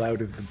well out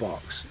of the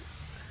box?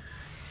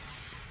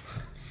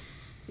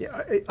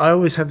 Yeah, I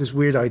always have this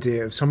weird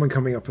idea of someone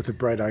coming up with a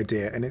bright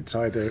idea and it's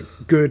either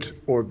good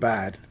or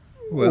bad,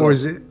 or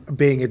is it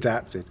being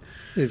adapted?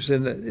 It's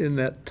in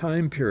that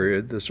time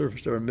period the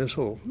surface-to-air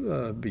missile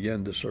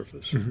began to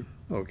surface. Mm-hmm.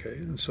 Okay,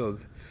 and so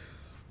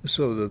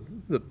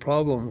the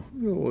problem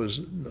was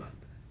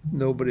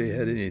nobody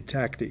had any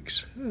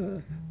tactics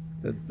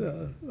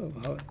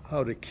of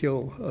how to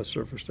kill a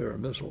surface-to-air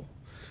missile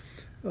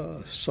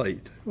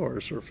site or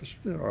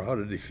how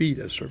to defeat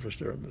a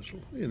surface-to-air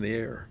missile in the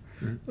air.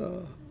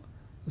 Mm-hmm.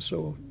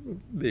 So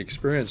the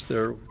experience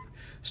there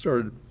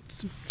started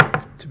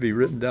to be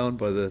written down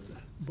by the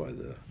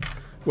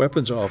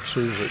weapons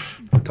officers at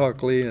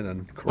Takhli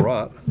and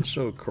Karat.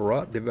 So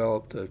Karat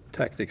developed a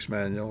tactics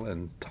manual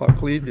and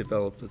Takhli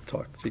developed a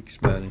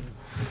tactics manual.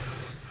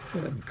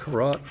 And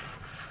Karat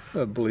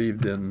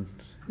believed in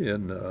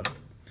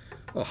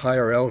a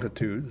higher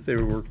altitude. They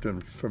worked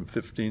from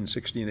 15,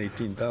 16,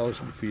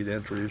 18,000 feet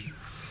entries.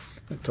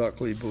 And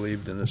Takhli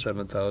believed in a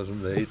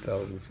 7,000 to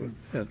 8,000 foot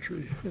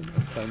entry in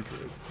that time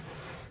period.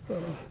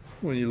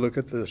 When you look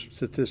at the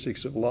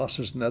statistics of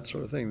losses and that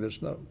sort of thing,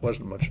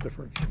 wasn't much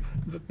difference.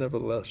 But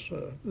nevertheless,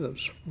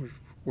 that's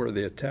where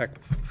the attack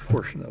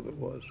portion of it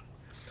was.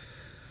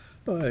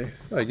 I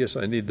guess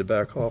I need to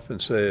back off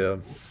and say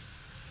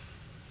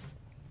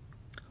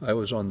I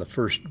was on the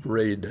first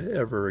raid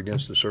ever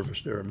against a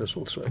surface-to-air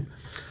missile site.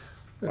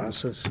 Wow.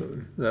 So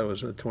that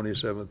was the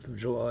 27th of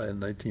July in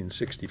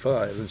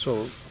 1965. And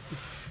so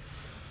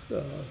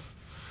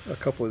a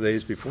couple of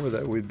days before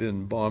that, we'd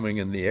been bombing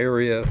in the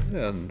area,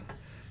 and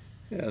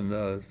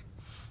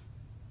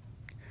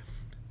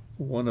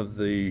one of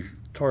the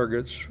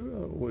targets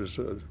was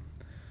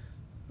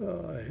had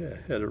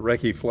a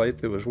recce flight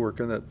that was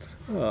working it,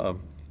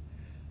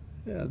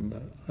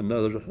 and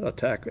another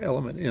attack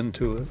element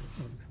into it.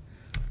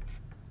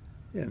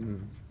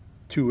 And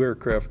 2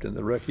 aircraft in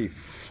the recce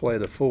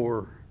flight of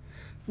 4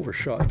 were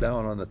shot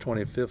down on the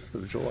 25th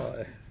of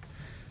July.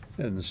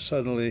 And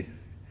suddenly,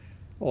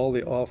 all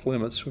the off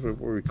limits where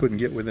we couldn't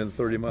get within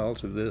 30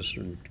 miles of this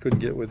and couldn't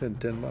get within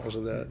 10 miles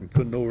of that and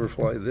couldn't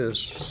overfly this,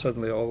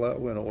 suddenly all that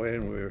went away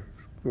and we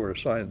were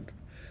assigned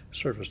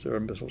surface-to-air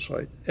missile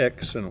site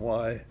X and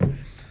Y.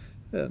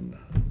 and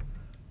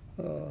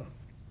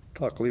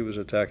Takhli was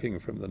attacking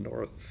from the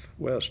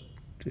northwest,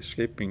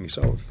 escaping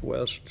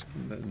southwest,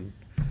 and then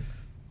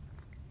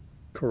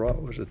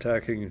Karat was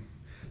attacking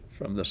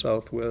from the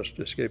southwest,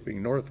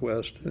 escaping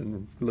northwest,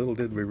 and little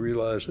did we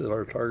realize that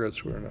our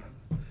targets were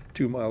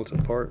 2 miles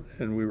apart,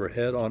 and we were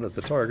head on at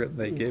the target, and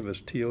they gave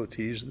us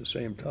TOTs at the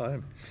same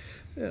time,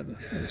 and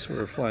so we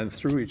were flying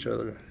through each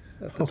other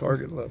at the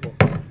target level,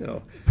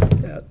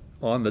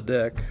 on the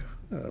deck.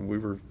 We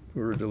were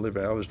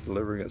delivering. I was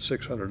delivering at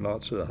 600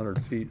 knots at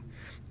 100 feet,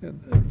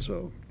 and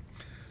so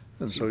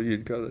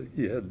you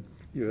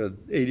had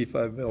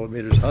 85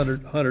 millimeters,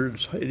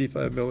 100s,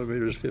 85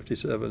 millimeters,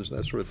 57s,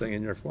 that sort of thing,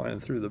 and you're flying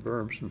through the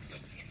berms and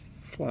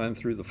flying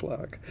through the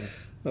flak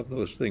of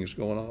those things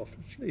going off.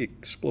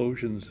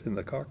 Explosions in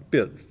the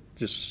cockpit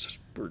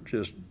were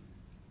just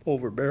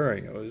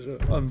overbearing. It was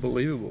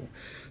unbelievable.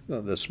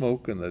 The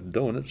smoke and the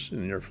donuts,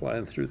 and you're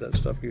flying through that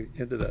stuff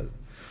into that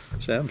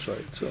SAM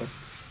site.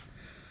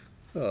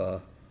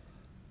 So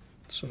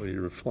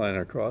you were flying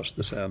across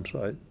the SAM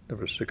site. There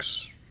were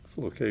 6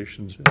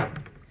 locations.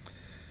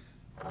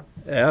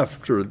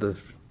 After the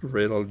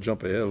raid, I'll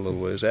jump ahead a little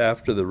ways.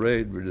 After the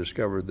raid, we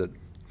discovered that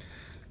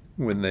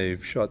when they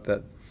shot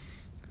that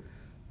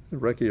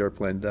recce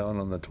airplane down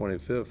on the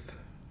 25th,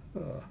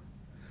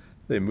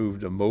 they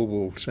moved a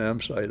mobile SAM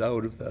site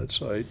out of that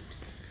site,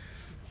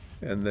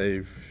 and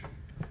they've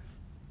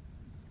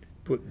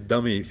put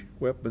dummy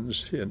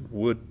weapons in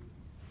wood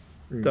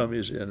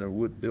dummies in, or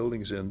wood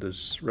buildings in, to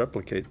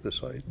replicate the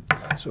site.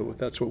 So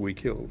that's what we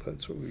killed.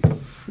 That's what we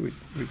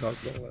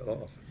knocked all that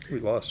off. We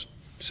lost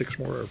 6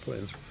 more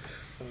airplanes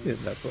in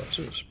that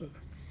process. But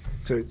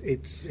so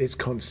it's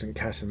constant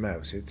cat and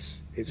mouse.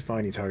 It's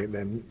finding target,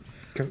 then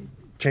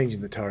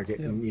changing the target,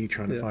 and you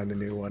trying to find the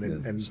new one,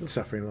 and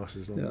suffering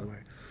losses along the way.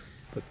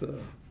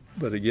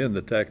 But again,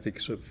 the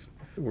tactics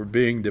were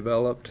being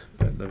developed,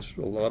 and there's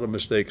a lot of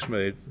mistakes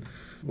made.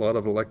 A lot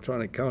of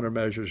electronic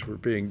countermeasures were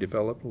being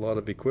developed. A lot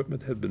of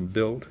equipment had been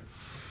built.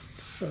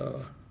 A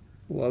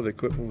lot of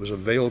equipment was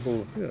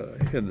available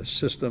in the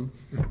system,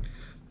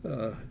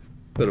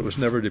 but it was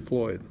never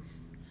deployed.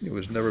 It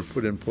was never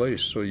put in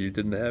place, so you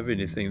didn't have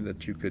anything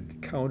that you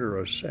could counter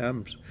a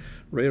SAM's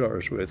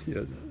radars with. You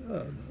had,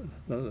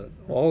 none of that.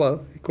 All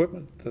the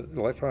equipment, the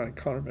electronic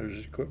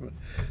countermeasures equipment,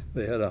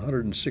 they had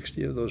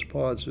 160 of those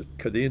pods at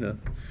Kadena,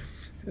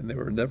 and they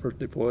were never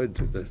deployed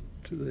to the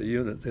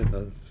unit in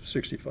the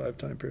 65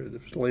 time period.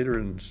 It was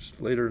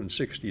later in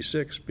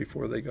 66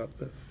 before they got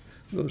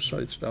those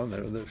sites down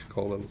there. They're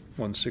called the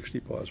 160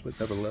 pods, but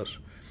nevertheless,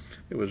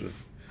 it was a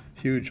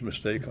huge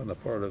mistake on the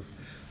part of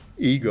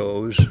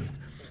egos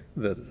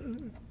that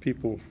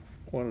people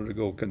wanted to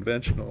go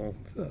conventional.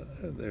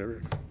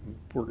 We're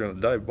going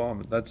to dive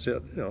bomb, and that's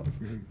it.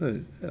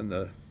 And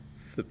the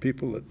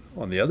people that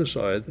on the other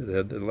side that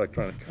had the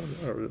electronic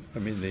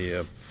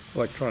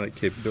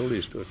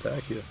capabilities to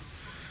attack you,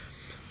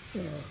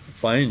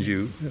 find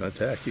you and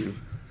attack you,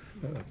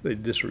 they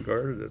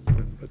disregarded it,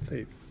 but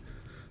it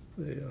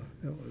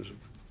was a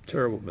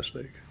terrible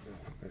mistake.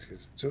 That's good.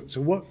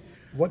 So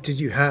what did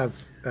you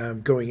have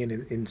going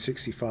in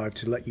 65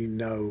 to let you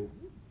know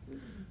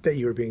that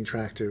you were being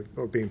tracked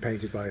or being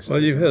painted by a sensor?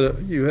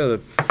 Well,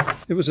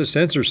 it was a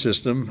sensor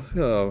system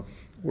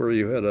where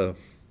you had a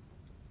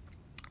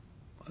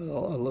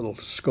little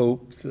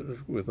scope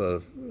with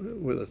a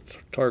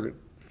target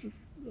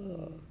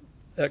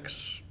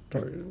X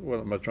target. What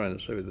am I trying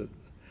to say with it?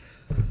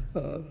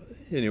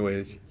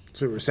 Anyway.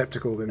 So a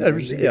receptacle in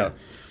yeah.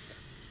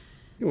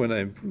 When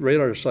a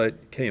radar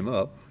site came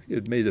up,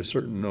 it made a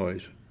certain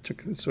noise.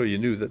 So you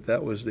knew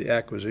that was the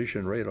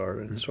acquisition radar,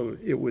 and so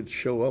it would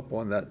show up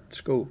on that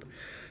scope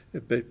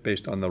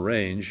based on the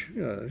range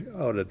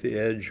out at the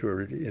edge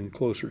or in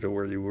closer to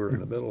where you were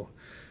in the middle.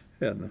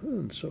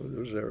 And so there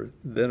was there.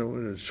 Then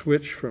when it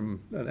switched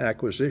from an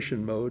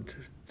acquisition mode,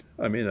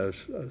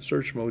 a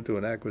search mode to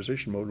an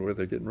acquisition mode where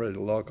they're getting ready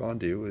to lock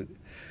onto you,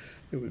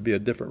 it would be a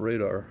different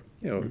radar.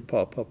 It would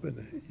pop up,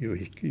 and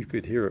you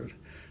could hear it,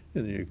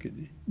 and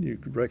you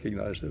could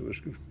recognize that it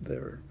was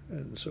there.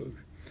 And so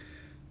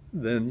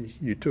then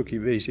you took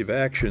evasive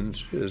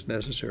actions as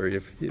necessary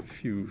if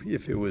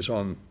it was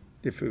on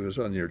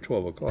your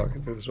 12 o'clock,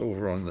 if it was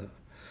over on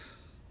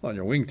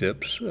your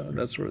wingtips,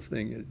 that sort of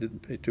thing. You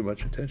didn't pay too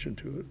much attention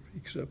to it,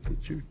 except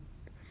that you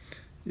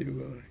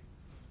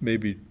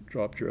maybe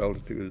dropped your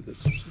altitude,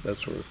 that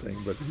sort of thing.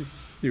 But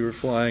you were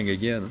flying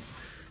again,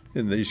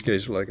 in these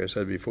cases, like I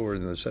said before,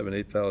 in the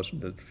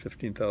 8,000 to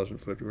 15,000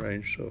 foot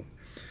range. So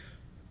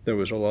there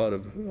was a lot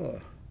of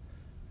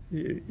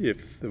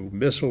if the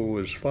missile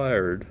was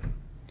fired,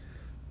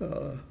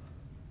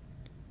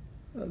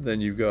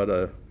 then you got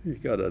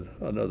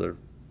another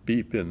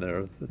beep in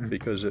there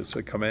because it's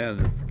a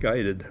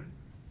command-guided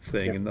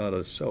thing and not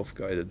a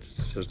self-guided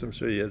system.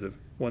 So you had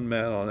one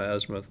man on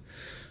azimuth,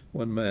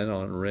 one man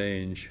on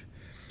range,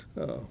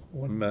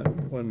 one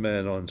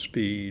man on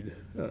speed,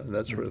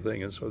 that sort of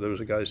thing. And so there was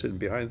a guy sitting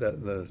behind that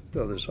on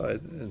the other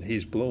side, and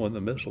he's blowing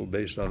the missile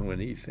based on when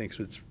he thinks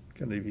it's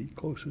going to be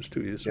closest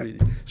to you.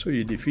 So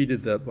you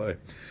defeated that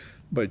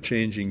by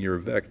changing your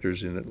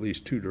vectors in at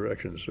least two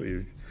directions. So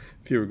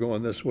if you were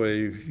going this way,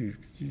 you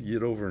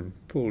get over and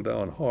pull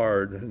down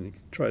hard and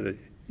try to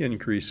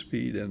increase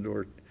speed and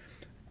or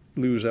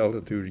lose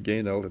altitude,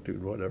 gain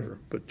altitude, whatever,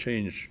 but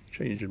change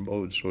in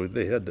mode. So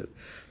they had to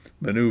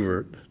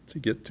maneuver it to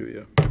get to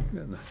you.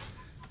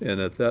 And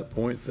at that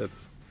point, that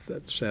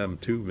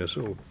SAM-2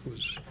 missile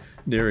was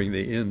nearing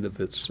the end of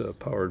its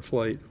powered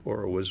flight,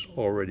 or was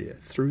already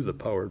through the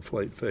powered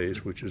flight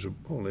phase, which is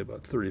only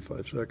about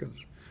 35 seconds.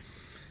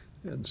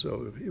 And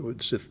so it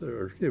would sit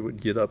there, it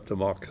would get up to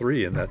Mach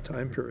 3 in that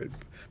time period,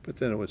 but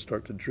then it would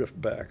start to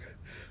drift back.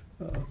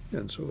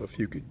 And so if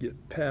you could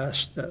get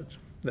past that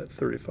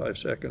 35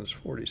 seconds,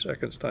 40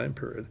 seconds time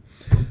period,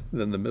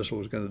 then the missile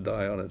was going to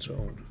die on its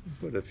own.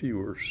 But if you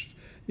were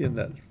in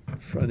that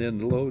front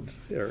end load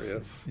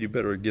area, you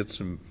better get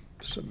some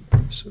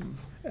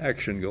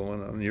action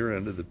going on your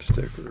end of the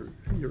stick, or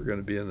you're going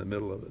to be in the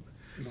middle of it.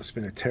 It must have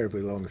been a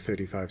terribly long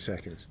 35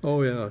 seconds.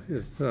 Oh yeah,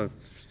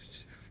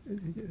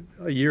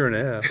 a year and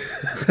a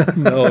half.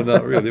 No,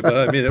 not really. But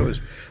I mean, it was.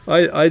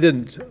 I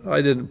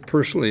didn't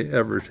personally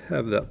ever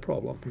have that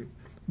problem,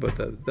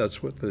 but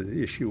that's what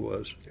the issue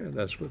was, and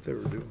that's what they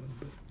were doing.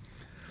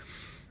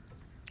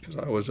 Because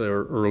I was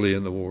there early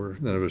in the war,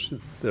 and then I was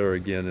there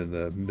again in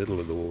the middle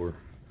of the war,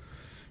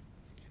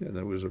 and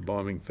it was a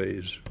bombing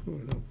phase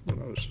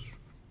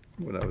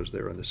when I was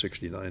there in the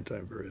 '69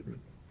 time period.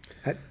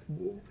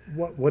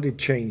 What had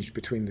changed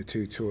between the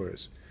two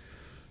tours?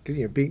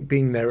 Because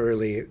being there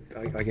early,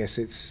 I guess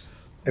it's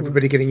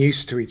everybody getting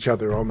used to each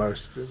other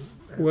almost.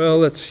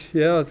 Well,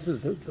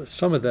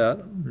 some of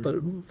that. But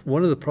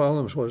one of the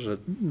problems was that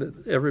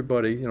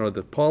everybody,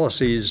 the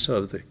policies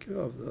of the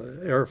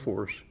Air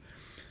Force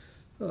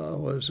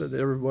was that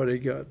everybody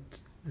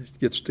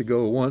gets to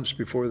go once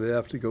before they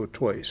have to go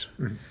twice.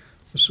 Mm-hmm.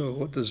 So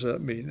what does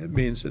that mean? It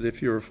means that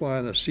if you were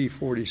flying a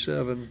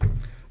C-47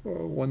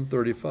 or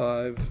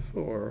 135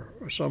 or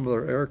some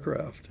other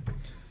aircraft,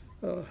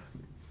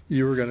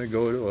 you were going to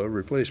go to a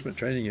replacement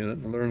training unit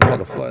and learn how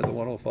to fly the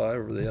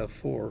 105 or the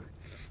F-4 or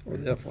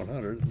the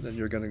F-100, and then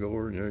you're going to go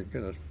over and you're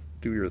going to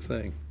do your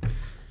thing.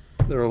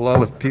 There are a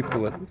lot of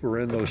people that were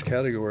in those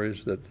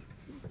categories that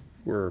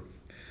were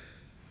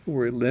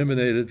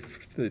eliminated.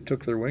 They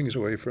took their wings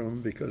away from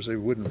them because they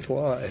wouldn't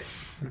fly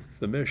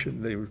the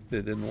mission. They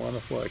didn't want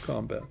to fly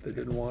combat. They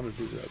didn't want to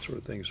do that sort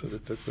of thing, so they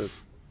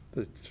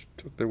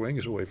took their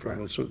wings away from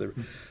them. So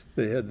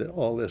they had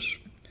all this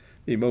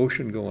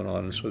emotion going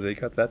on, and so they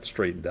got that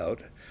straightened out.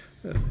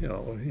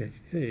 And,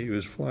 he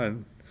was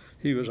flying.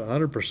 He was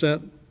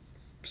 100%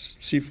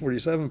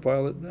 C-47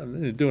 pilot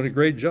and doing a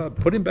great job.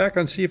 Put him back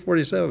on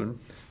C-47.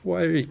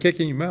 Why are you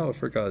kicking him out,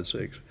 for God's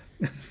sakes?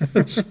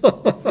 So,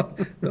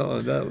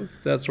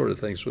 that sort of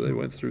thing. So they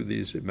went through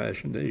these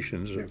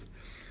imaginations of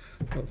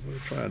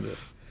trying to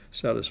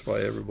satisfy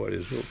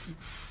everybody's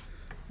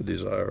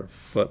desire.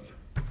 But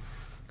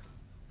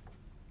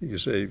you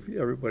say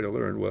everybody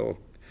learned, well,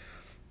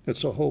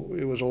 it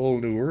was a whole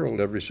new world.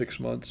 Every 6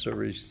 months,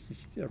 every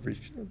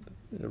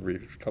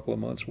couple of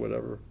months,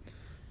 whatever,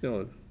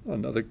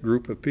 another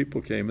group of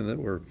people came in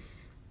that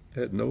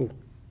had no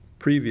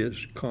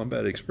previous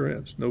combat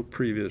experience, no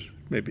previous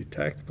maybe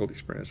tactical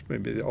experience.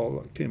 Maybe they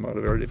all came out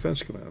of Air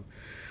Defense Command,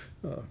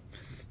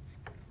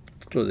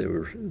 so they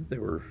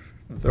were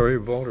very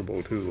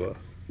vulnerable to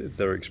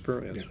their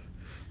experience,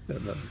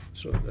 and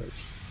so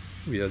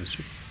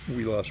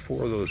we lost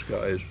 4 of those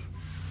guys,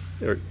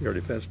 air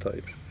defense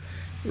types,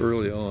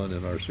 early on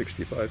in our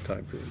 '65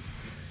 time period.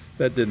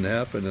 That didn't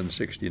happen in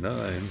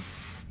 '69,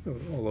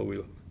 although we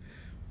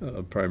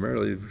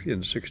primarily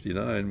in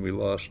 '69 we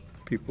lost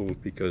people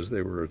because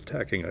they were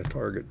attacking a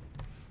target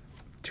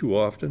too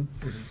often,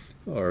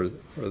 or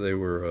they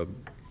were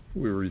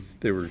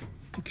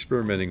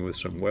experimenting with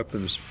some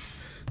weapons.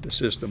 The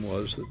system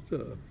was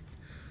that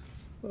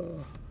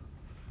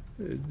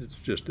it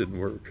just didn't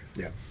work.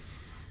 Yeah.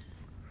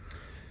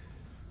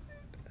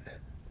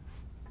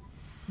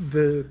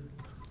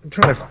 I'm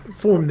trying to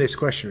form this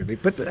question really,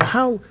 but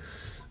how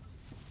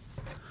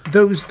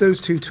those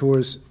 2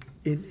 tours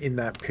in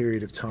that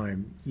period of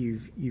time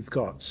you've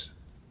got,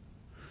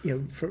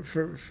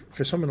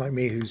 for someone like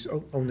me who's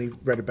only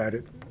read about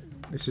it,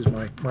 this is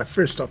my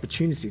first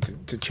opportunity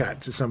to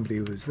chat to somebody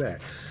who was there.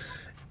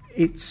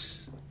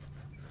 It's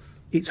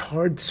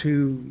hard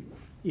to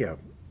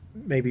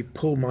maybe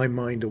pull my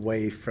mind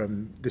away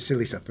from the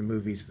silly stuff, the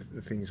movies,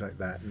 the things like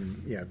that,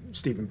 and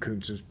Stephen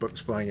Kuntz's books,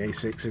 Flying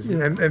A6s,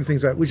 and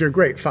things like that, which are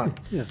great fun.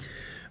 Yeah.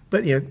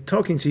 But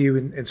talking to you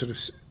and sort of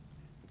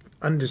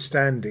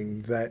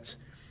understanding that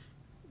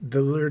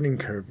the learning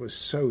curve was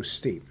so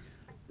steep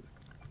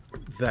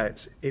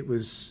that it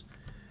was,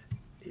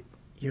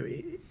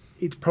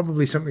 it's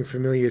probably something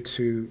familiar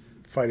to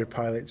fighter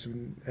pilots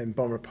and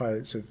bomber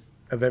pilots of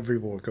every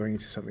war going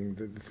into something.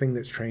 The thing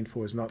that's trained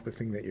for is not the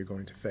thing that you're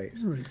going to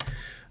face. Right.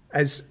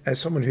 As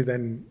someone who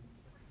then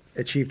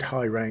achieved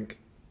high rank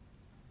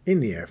in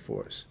the Air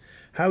Force,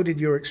 how did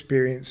your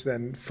experience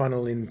then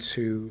funnel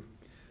into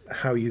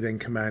how you then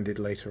commanded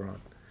later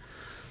on?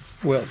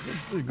 Well,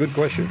 good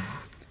question.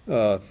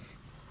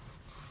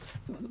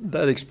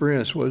 that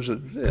experience was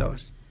that, you know,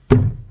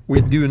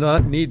 we do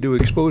not need to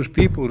expose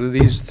people to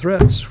these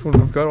threats when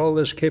we've got all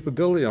this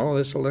capability, all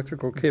this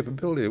electrical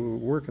capability. We're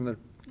working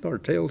our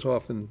tails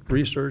off in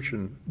research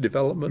and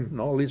development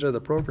and all these other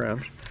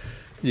programs.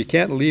 You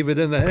can't leave it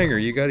in the hangar.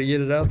 You got to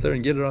get it out there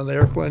and get it on the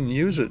airplane and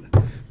use it,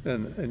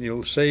 and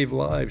you'll save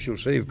lives. You'll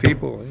save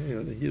people.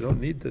 You know, you don't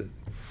need to.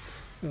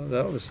 You know,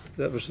 that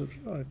was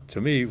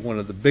to me one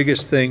of the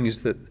biggest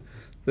things that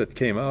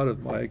came out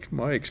of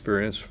my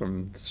experience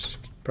from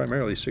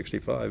primarily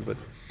 '65.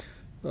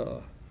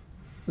 But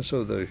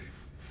so the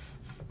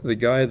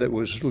guy that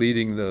was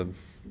leading the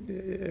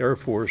Air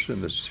Force in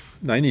the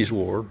 '90s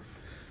war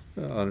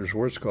under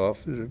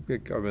Schwarzkopf, a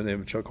guy by the name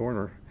of Chuck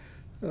Horner.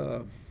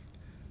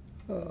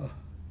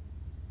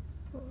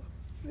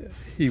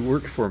 He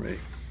worked for me.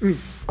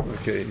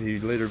 Okay, he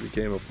later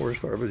became a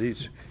four-star, but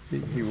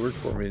he worked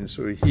for me, and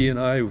so he and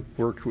I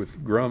worked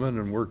with Grumman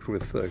and worked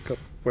with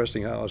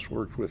Westinghouse,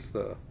 worked with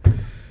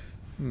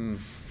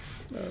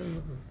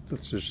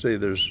let's just say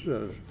there's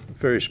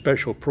very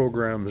special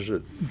programs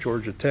at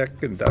Georgia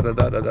Tech and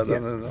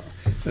da-da-da-da-da-da-da.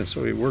 And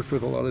so he worked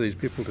with a lot of these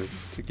people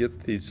to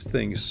get these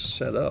things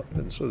set up.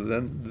 And so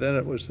then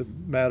it was a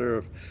matter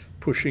of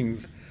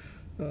pushing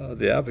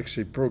the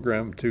advocacy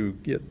program to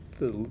get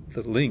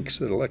the links,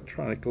 the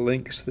electronic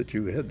links that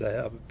you had to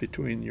have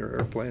between your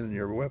airplane and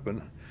your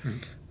weapon,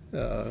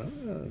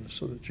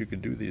 so that you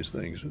could do these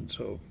things. And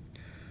so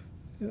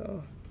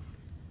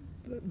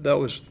that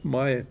was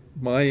my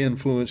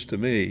influence to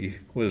me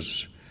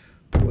was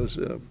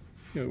you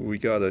know, we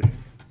got to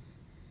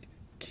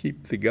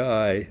keep the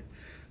guy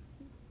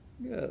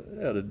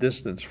at a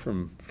distance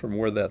from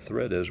where that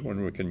threat is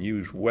when we can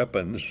use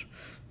weapons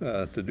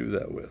to do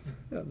that with,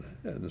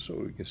 and so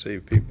we can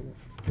save people.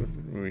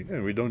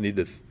 And we don't need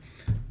to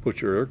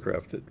put your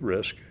aircraft at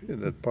risk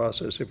in the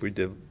process if we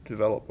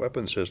develop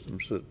weapon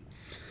systems that,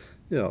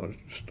 you know,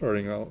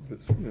 starting out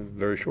with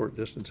very short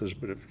distances,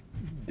 but if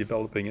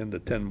developing into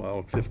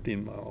 10-mile,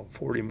 15-mile,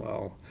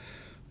 40-mile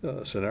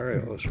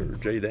scenarios, or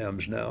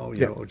JDAMs now,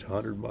 you know,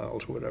 100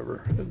 miles,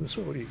 whatever. And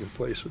so you can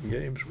play some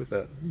games with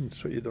that. And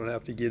so you don't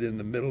have to get in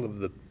the middle of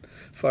the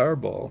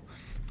fireball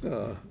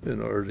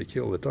in order to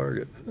kill the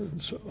target.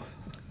 And so.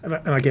 And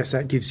I guess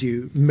that gives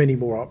you many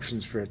more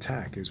options for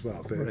attack as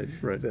well.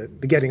 Right. The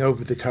getting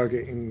over the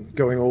target and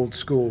going old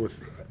school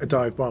with a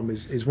dive bomb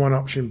is one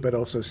option, but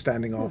also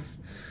standing off.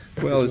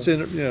 Well, it's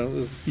you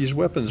know, these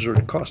weapons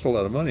cost a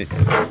lot of money,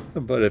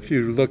 but if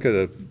you look at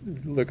a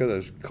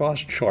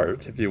cost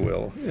chart, if you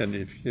will, and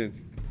if you,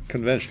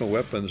 conventional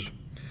weapons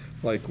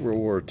like World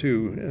War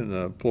II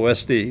and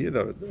Ploesti,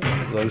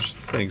 those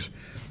things,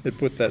 they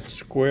put that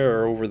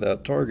square over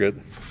that target,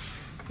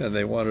 and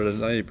they wanted a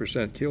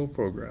 90% kill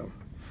program,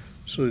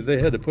 so they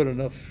had to put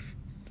enough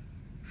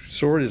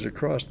sorties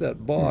across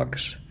that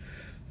box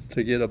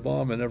to get a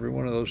bomb in every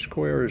one of those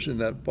squares in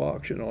that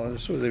box, you know. And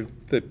so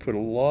they put a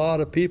lot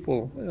of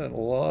people and a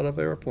lot of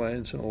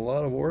airplanes and a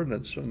lot of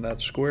ordnance in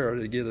that square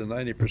to get a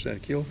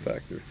 90% kill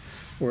factor.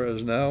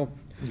 Whereas now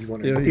you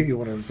want to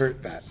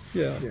invert that.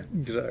 Yeah,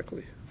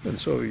 exactly. And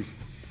so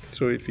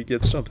if you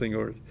get something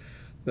or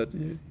that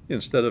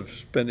instead of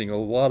spending a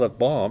lot of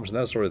bombs and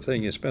that sort of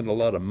thing, you spend a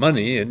lot of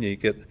money and you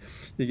get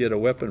a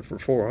weapon for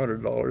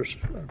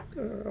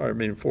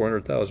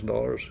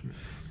 $400,000,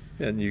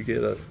 and you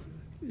get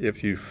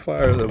if you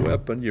fire the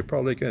weapon, you're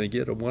probably going to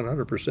get a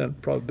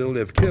 100%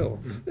 probability of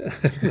kill,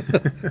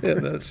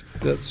 and that's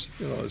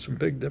you know, it's a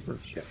big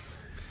difference.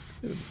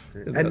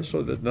 And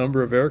so the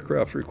number of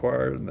aircraft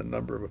required and the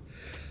number of,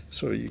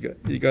 so you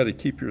got to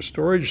keep your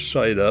storage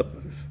site up,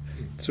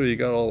 so you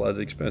got all that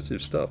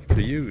expensive stuff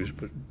to use.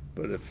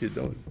 But if you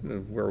don't,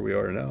 where we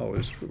are now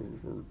is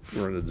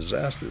we're in a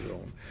disaster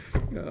zone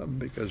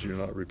because you're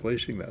not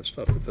replacing that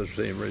stuff at the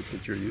same rate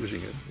that you're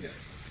using it. Yeah.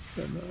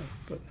 And,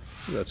 but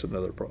that's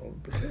another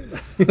problem.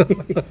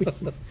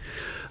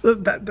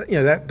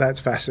 That's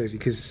fascinating,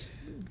 because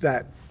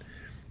that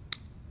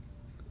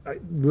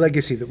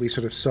legacy that we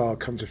sort of saw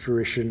come to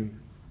fruition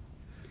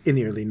in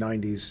the early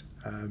 90s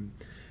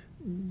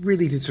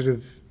really did sort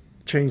of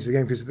change the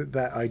game, because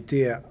that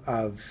idea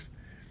of,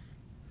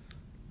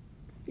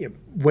 you know,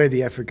 where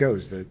the effort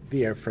goes, the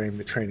airframe,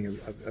 the training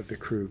of the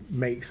crew,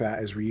 make that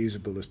as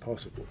reusable as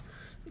possible,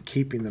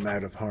 keeping them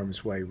out of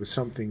harm's way, was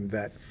something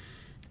that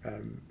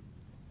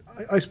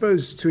I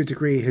suppose to a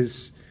degree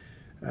has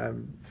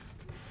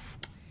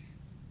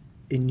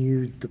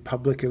inured the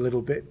public a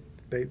little bit.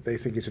 They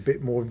think it's a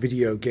bit more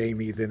video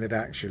gamey than it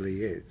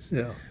actually is.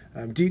 Yeah.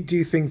 Do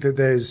you think that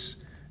there's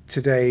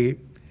today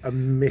a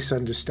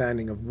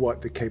misunderstanding of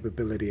what the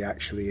capability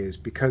actually is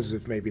because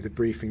of maybe the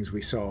briefings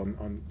we saw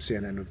on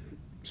CNN of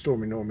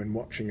Stormy Norman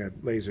watching a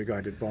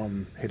laser-guided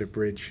bomb hit a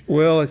bridge?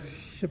 Well,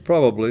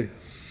 probably.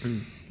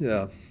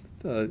 Yeah.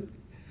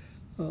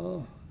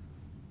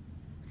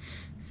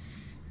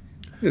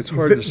 It's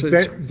hard to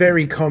say.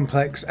 Very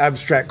complex,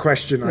 abstract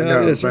question, I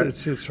know. It's hard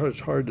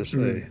to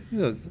say.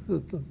 You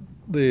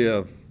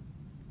know,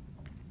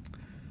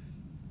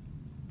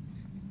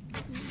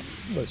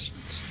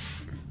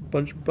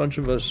 bunch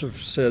of us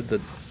have said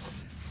that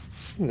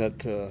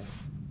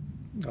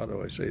how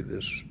do I say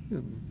this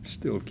and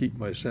still keep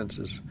my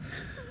senses?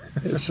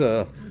 It's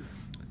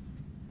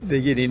they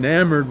get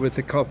enamored with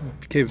the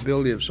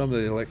capability of some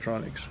of the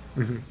electronics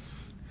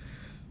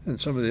and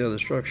some of the other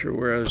structure.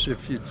 Whereas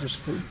if you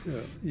just,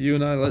 you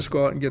and I, let's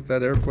go out and get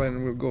that airplane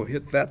and we'll go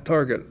hit that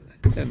target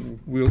and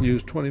we'll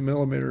use 20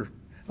 millimeter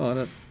on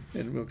it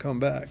and we'll come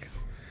back.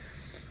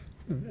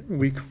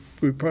 We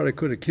probably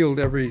could have killed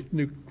every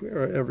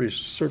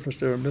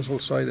surface-to-air missile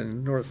site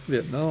in North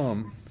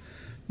Vietnam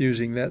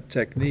using that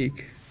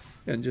technique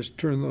and just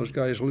turn those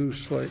guys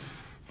loose like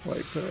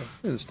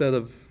instead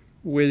of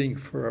waiting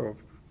for a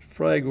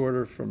frag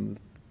order from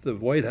the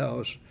White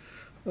House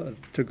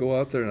to go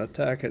out there and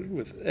attack it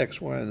with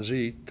X, Y, and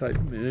Z type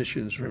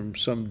munitions from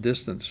some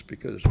distance,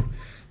 because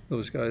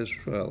those guys,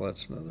 well,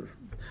 that's another.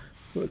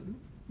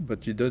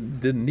 But you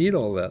didn't need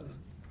all that,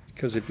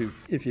 because if you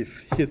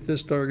hit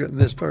this target and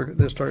this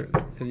target,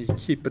 and you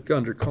keep it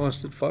under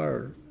constant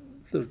fire,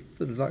 there's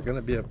not going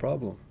to be a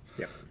problem.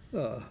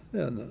 Yeah.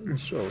 And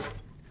so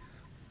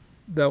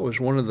that was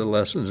one of the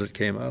lessons that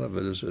came out of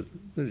it, is that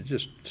they're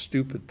just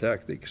stupid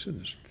tactics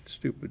and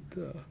stupid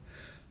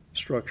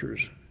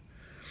structures.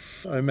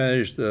 I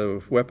managed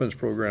the weapons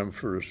program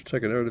for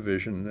 2nd Air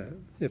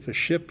Division. If a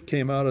ship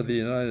came out of the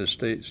United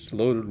States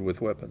loaded with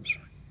weapons,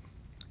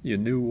 you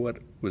knew what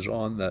was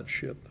on that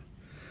ship.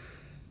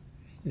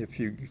 If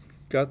you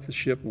got the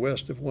ship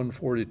west of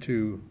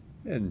 142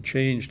 and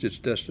changed its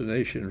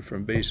destination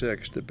from base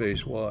X to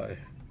base Y,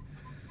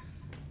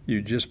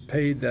 you just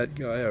paid that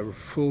guy a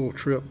full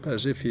trip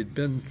as if he'd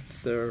been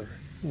there,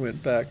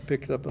 went back,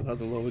 picked up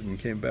another load, and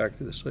came back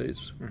to the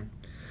States. Mm-hmm.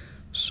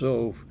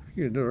 So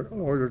in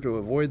order to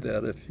avoid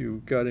that, if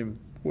you got him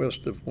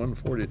west of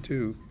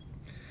 142,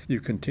 you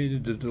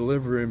continued to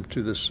deliver him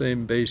to the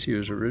same base he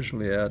was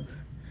originally at.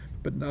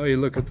 But now you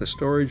look at the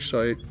storage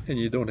site and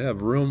you don't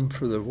have room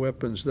for the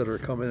weapons that are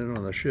coming in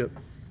on the ship.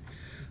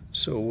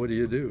 So what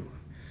do?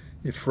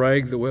 You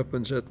frag the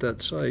weapons at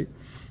that site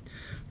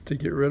to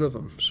get rid of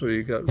them, so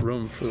you got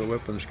room for the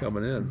weapons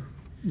coming in.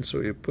 And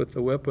so you put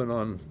the weapon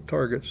on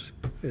targets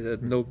it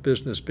had no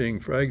business being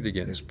fragged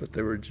against, but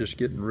they were just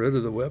getting rid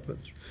of the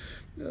weapons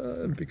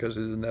because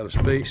they didn't have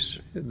space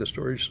in the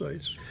storage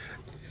sites.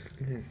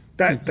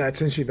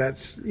 That's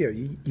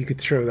essentially, you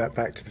could throw that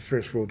back to the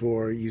First World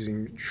War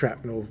using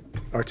shrapnel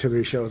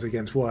artillery shells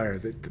against wire.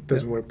 That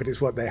doesn't work, but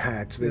it's what they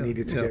had, so they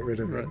needed to get rid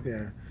of it.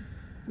 Yeah,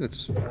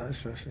 that's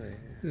fascinating.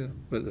 Yeah,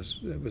 but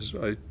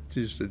it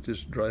used to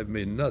just drive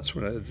me nuts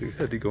when I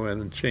had to go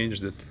in and change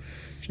the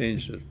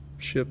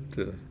ship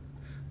to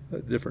a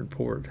different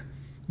port.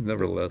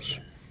 Nevertheless,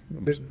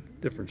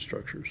 different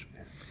structures.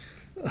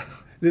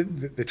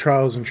 The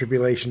trials and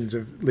tribulations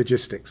of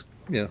logistics.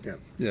 Yeah.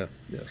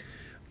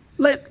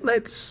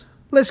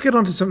 Let's get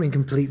on to something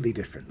completely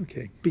different.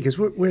 Okay. Because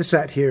we're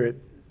sat here at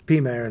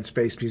Pima Air and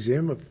Space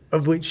Museum,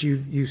 of which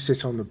you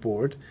sit on the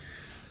board.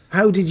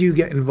 How did you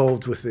get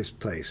involved with this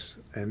place?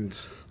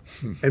 And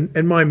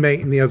my mate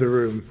in the other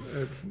room,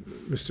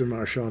 Mr.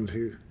 Marchand,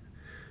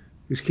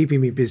 who's keeping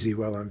me busy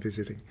while I'm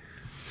visiting.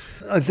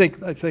 I think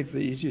the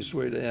easiest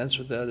way to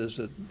answer that is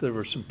that there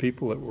were some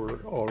people that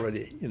were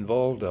already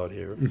involved out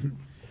here,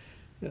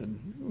 and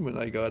when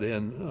I got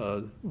in,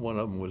 one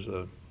of them was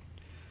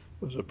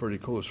a pretty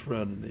close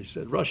friend, and he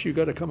said, "Russ, you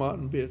got to come out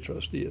and be a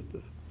trustee at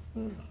the."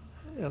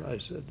 And I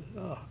said,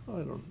 I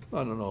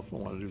don't know if I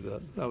want to do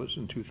that. That was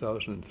in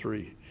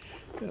 2003,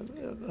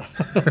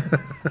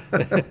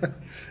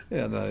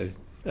 and I,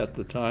 at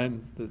the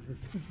time,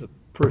 the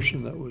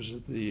person that was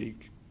the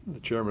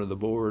chairman of the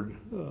board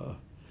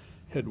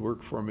had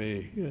worked for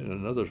me in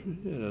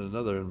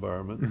another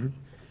environment,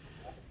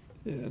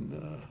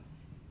 and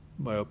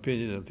my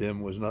opinion of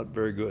him was not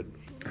very good.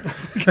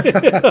 Okay,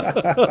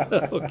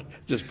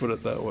 just put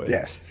it that way.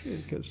 Yes,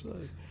 because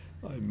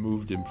I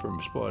moved him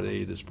from spot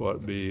A to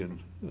spot B, and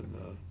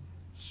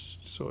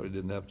so I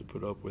didn't have to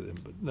put up with him.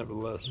 But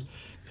nevertheless,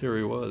 here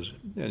he was,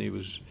 and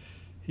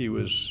he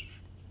was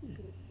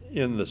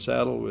in the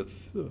saddle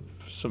with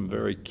some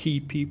very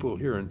key people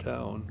here in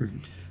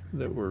town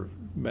that were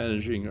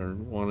managing or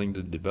wanting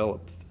to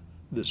develop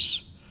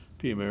this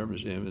Pima Air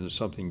Museum into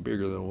something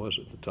bigger than it was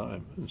at the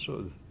time. And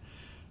so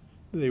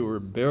they were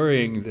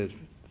burying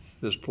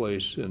this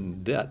place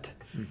in debt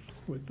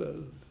with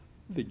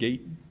the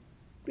gate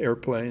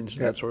airplanes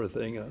and that sort of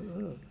thing.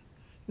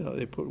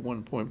 They put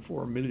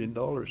 $1.4 million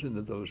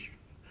into those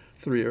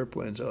 3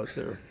 airplanes out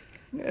there.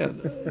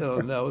 And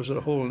that was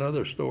a whole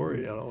other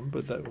story,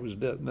 but that was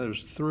debt. And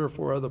there's 3 or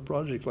 4 other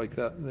projects like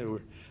that, and they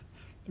were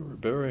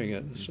burying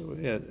it. So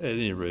at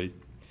any rate,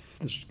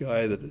 this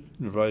guy that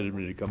invited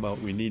me to come out,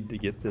 we need to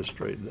get this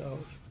straightened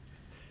out.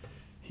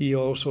 He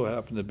also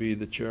happened to be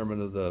the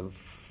chairman of the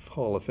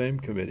Hall of Fame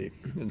committee,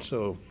 and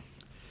so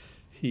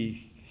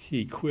he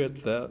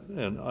quit that,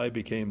 and I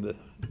became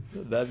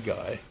that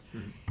guy.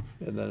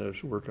 And then I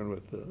was working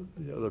with the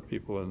other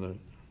people, and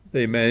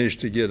they managed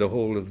to get a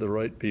hold of the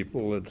right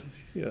people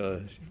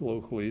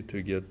locally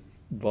to get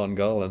Von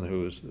Gallen,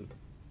 who was the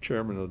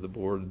chairman of the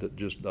board that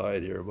just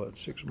died here about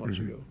 6 months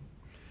ago,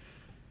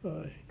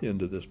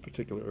 into this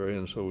particular area.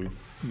 And so we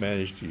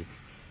managed to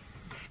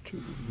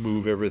to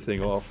move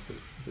everything off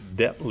the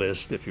debt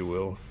list, if you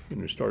will.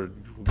 And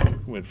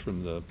went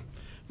from the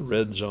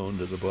red zone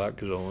to the black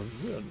zone,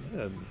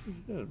 and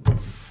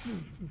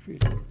if you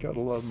got a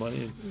lot of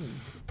money,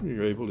 and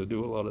you're able to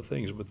do a lot of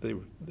things. But they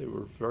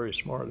were very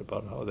smart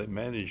about how they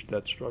managed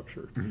that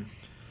structure.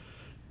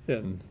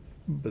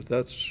 But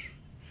that's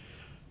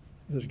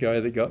this guy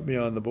that got me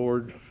on the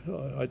board.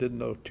 I didn't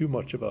know too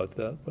much about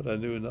that, but I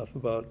knew enough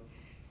about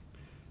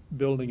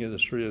building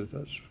industry.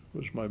 That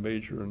was my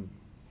major in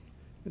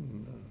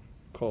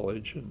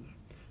college, and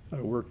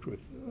I worked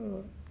with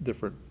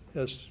different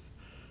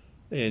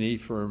A&E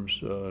firms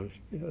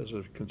as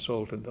a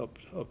consultant up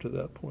to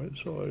that point.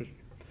 So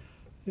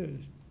I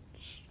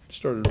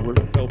started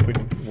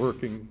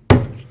working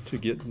to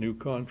get new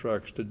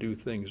contracts to do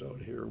things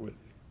out here with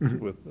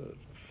the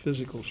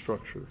physical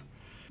structure.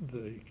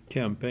 The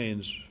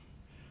campaigns,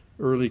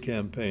 early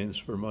campaigns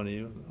for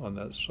money on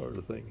that sort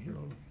of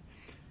thing,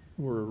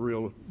 were a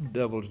real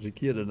devil to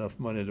get enough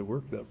money to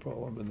work that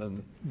problem.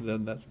 And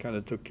then that kind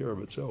of took care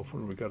of itself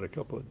when we got a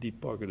couple of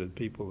deep-pocketed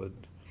people that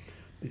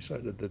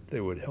decided that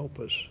they would help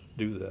us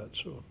do that.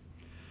 So,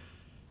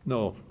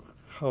 no,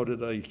 how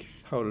did I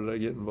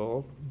get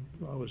involved?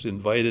 I was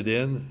invited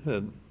in,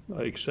 and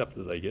I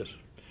accepted, I guess.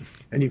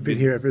 And you've been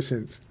here ever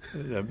since.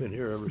 I've been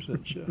here ever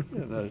since, yeah.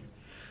 And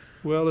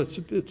well, it's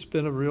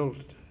been a real,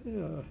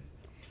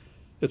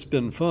 it's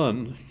been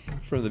fun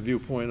from the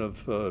viewpoint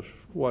of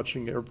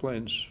watching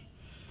airplanes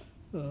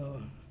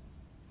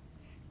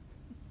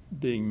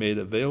being made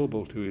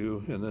available to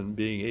you, and then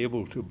being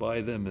able to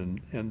buy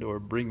them and or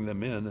bring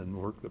them in and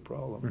work the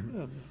problem.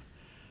 And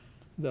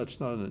that's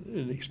not an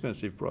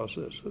inexpensive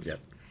process. Yep.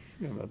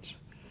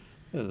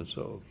 And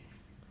so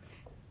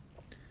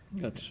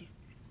that's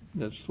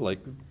like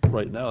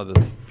right now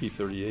the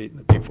P-38 and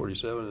the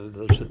P-47,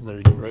 they're sitting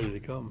there getting ready to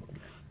come,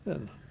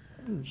 and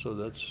so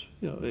that's,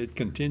 it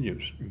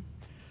continues.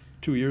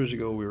 2 years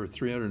ago we were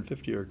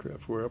 350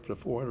 aircraft. We're up to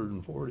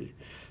 440.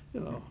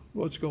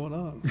 What's going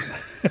on?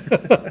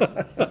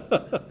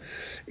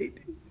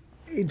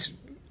 It's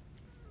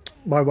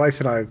my wife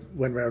and I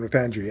went round with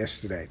Andrew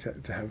yesterday to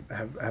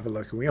have a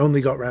look, and we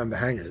only got round the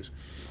hangars,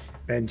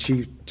 and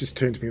she just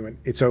turned to me and went,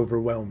 "It's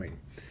overwhelming."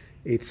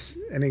 It's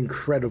an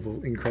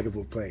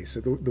incredible place. So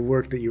the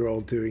work that you're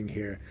all doing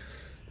here,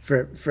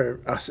 for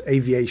us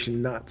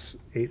aviation nuts,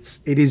 it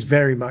is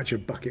very much a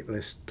bucket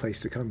list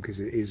place to come, because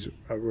it is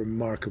a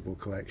remarkable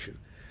collection.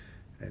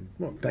 And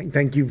well,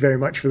 thank you very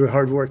much for the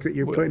hard work that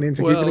you're putting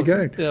into keeping it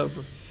going. Yeah,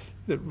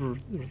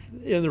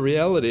 in the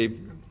reality,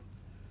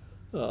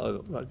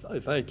 I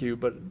thank you,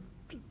 but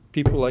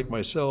people like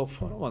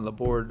myself on the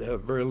board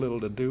have very little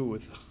to do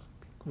with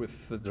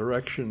the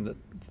direction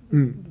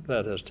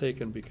that has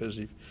taken, because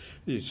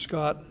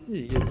Scott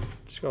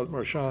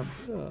Marchand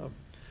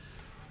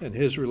and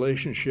his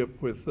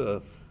relationship with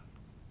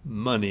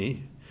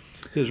money,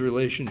 his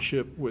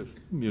relationship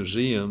with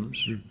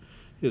museums,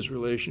 his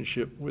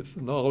relationship with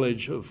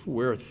knowledge of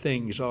where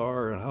things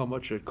are and how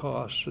much it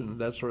costs and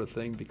that sort of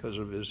thing, because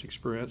of his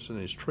experience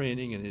and his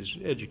training and his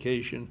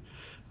education,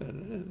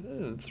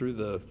 and through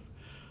the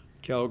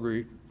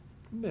Calgary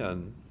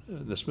and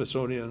the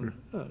Smithsonian,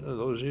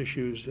 those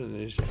issues and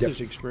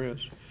his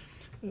experience.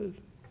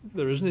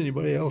 There isn't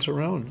anybody else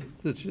around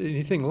that's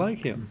anything like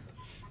him,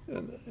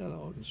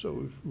 and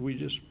so we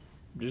just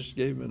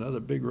gave him another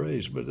big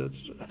raise, but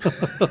that's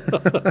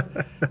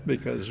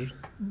because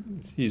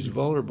he's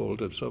vulnerable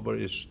to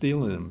somebody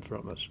stealing him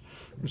from us,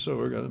 so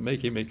we're going to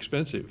make him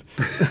expensive.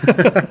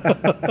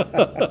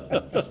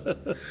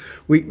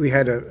 We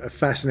had a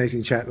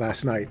fascinating chat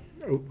last night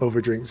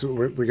over drinks.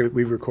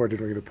 We recorded.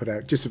 We're going to put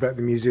out just about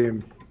the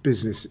museum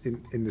business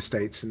in the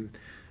States and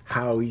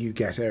how you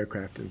get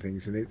aircraft and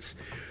things, and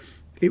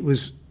it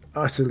was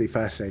utterly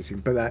fascinating.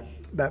 But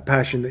that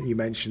passion that you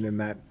mentioned and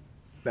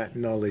that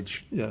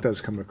knowledge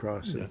does come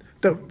across. Yeah.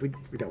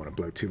 We don't want to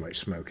blow too much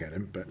smoke at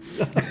him, but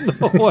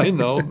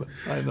no,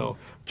 I know.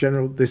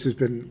 General, this has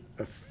been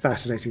a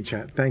fascinating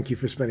chat. Thank you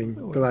for spending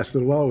the last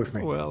little while with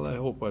me. Well, I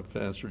hope I've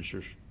answered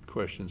your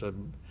questions.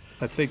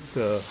 I think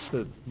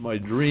that my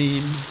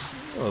dream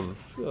of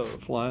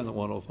flying the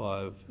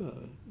 105,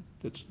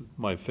 it's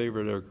my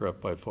favorite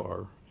aircraft by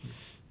far.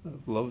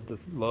 I've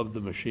loved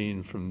the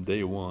machine from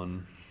day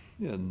one,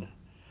 and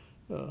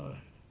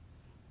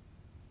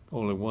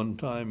only one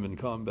time in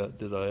combat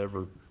did I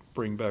ever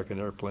bring back an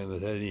airplane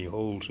that had any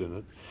holes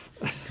in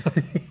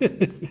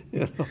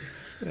it.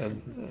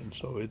 And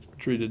so it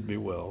treated me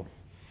well.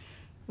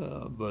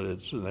 But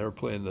it's an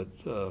airplane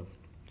that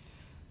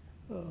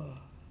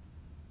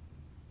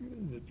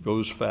it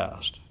goes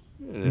fast,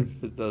 and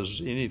if it does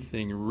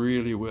anything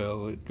really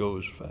well, it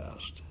goes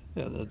fast.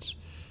 And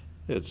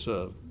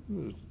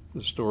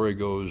the story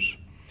goes,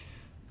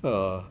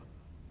 a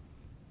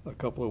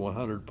couple of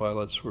 100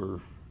 pilots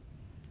were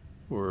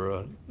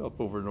up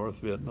over North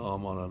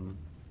Vietnam on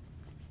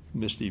a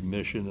misty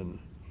mission,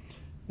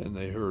 and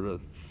they heard a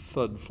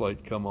Thud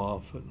flight come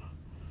off, and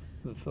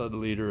the Thud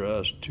leader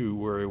asked two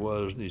where he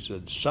was, and he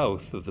said,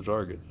 south of the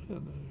target.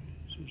 And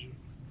he says,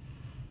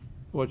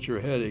 what's your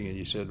heading? And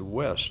he said,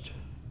 west.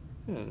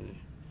 And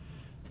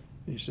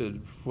He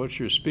said, "What's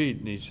your speed?"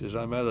 And he says,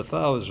 "I'm at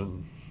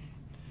 1,000.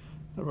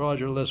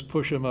 Roger, let's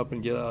push him up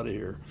and get out of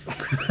here."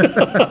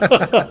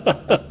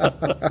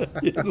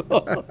 You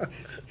know?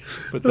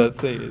 But that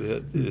thing,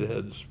 it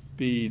had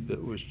speed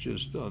that was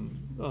just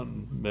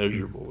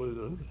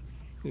unmeasurable,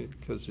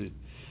 because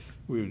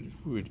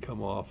we'd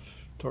come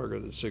off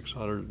target at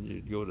 600 and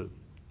you'd go to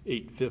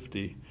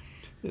 850,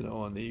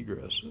 on the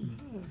egress, and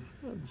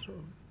so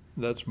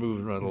that's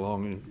moving right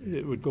along. And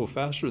it would go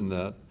faster than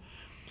that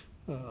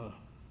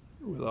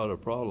without a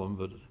problem,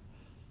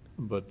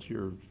 but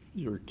your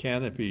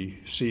canopy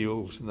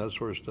seals and that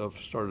sort of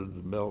stuff started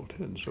to melt,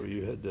 and so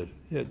you had to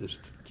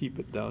keep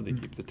it down to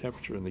keep the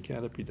temperature in the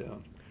canopy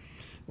down.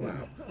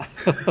 Wow.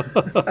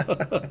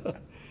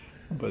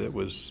 But it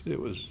was,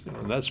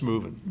 and that's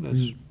moving.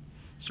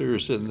 So you're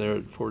sitting there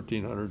at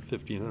 1,400,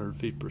 1,500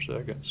 feet per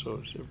second.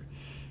 So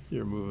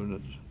you're moving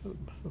at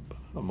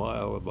a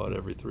mile about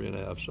every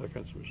 3.5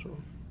 seconds or so.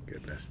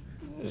 Goodness.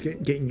 It's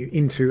getting you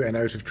into and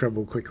out of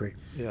trouble quickly.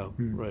 Yeah,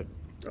 right.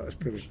 Oh, that's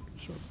brilliant.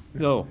 So,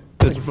 no,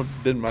 it's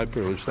been my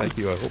privilege. Thank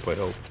you. I hope I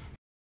helped.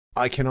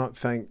 I cannot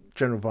thank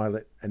General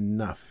Violett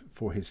enough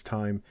for his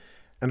time.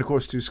 And of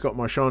course to Scott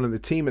Marchand and the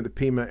team at the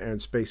Pima Air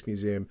and Space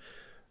Museum,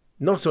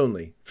 not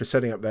only for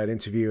setting up that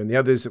interview and the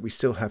others that we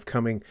still have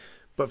coming,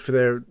 but for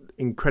their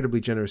incredibly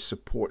generous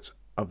support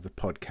of the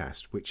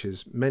podcast, which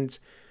has meant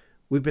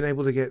we've been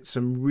able to get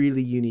some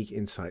really unique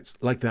insights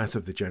like that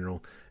of the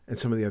General and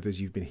some of the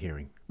others you've been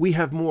hearing. We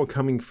have more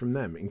coming from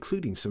them,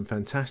 including some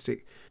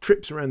fantastic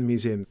trips around the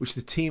museum, which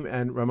the team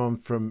and Ramon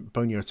from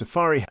Boneyard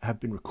Safari have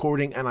been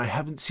recording, and I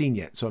haven't seen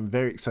yet, so I'm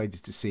very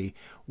excited to see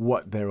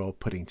what they're all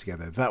putting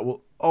together. That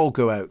will all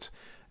go out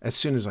as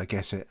soon as I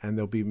guess it, and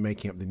they'll be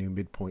making up the new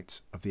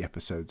midpoints of the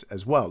episodes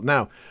as well.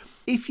 Now,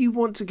 if you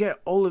want to get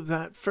all of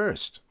that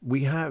first,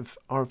 we have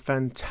our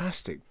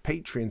fantastic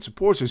Patreon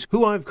supporters,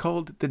 who I've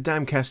called the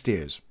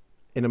Damcasteers,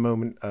 in a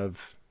moment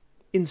of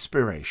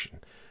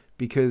inspiration,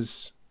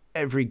 because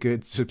every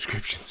good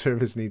subscription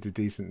service needs a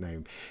decent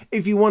name.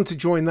 If you want to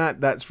join that,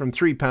 that's from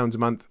 £3 a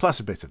month, plus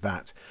a bit of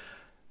that.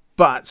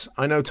 But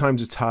I know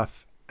times are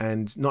tough,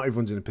 and not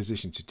everyone's in a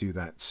position to do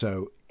that.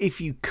 So if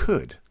you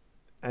could,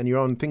 and you're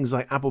on things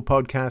like Apple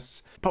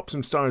Podcasts, pop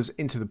some stars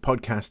into the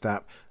podcast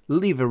app,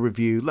 leave a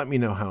review, let me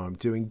know how I'm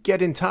doing,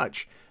 get in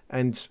touch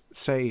and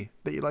say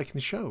that you're liking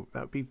the show.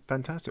 That would be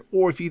fantastic.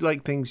 Or if you'd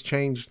like things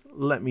changed,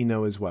 let me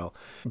know as well.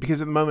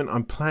 Because at the moment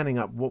I'm planning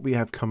up what we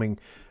have coming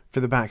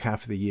for the back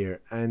half of the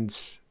year,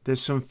 and there's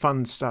some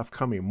fun stuff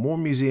coming. More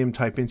museum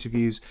type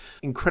interviews,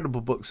 incredible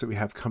books that we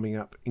have coming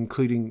up,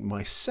 including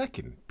my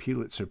second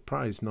Pulitzer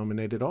Prize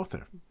nominated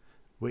author,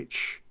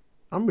 which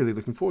I'm really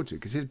looking forward to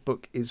because his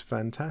book is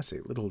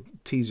fantastic. Little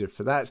teaser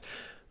for that.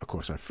 Of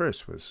course, our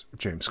first was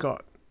James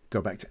Scott.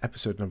 Go back to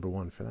episode number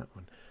 1 for that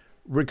one.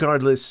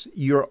 Regardless,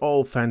 you're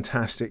all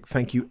fantastic.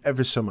 Thank you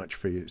ever so much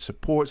for your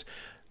support.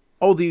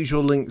 All the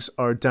usual links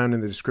are down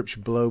in the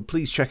description below.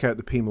 Please check out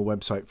the Pima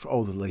website for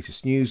all the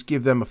latest news.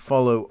 Give them a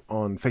follow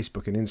on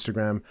Facebook and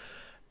Instagram.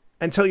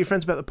 And tell your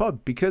friends about the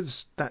pod,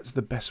 because that's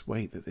the best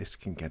way that this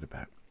can get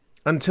about.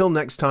 Until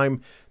next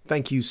time,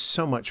 thank you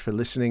so much for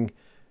listening,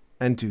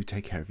 and do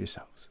take care of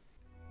yourselves.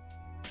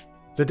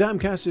 The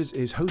Damcasters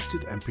is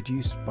hosted and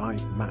produced by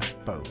Matt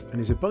Bone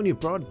and is a Boney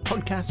Abroad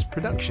podcast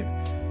production.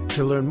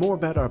 To learn more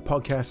about our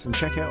podcast and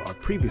check out our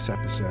previous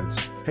episodes,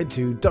 head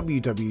to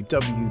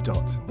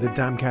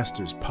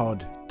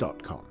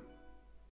www.thedamcasterspod.com.